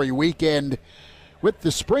celebratory weekend with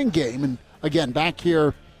the spring game. And again, back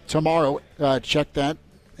here tomorrow, check that.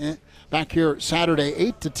 Back here Saturday,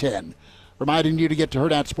 8 to 10. Reminding you to get to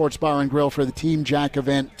Hurrdat Sports Bar and Grill for the Team Jack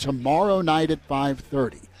event tomorrow night at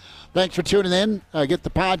 5:30. Thanks for tuning in. Get the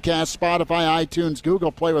podcast, Spotify, iTunes,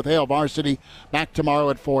 Google Play with Hail Varsity. Back tomorrow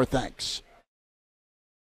at 4. Thanks.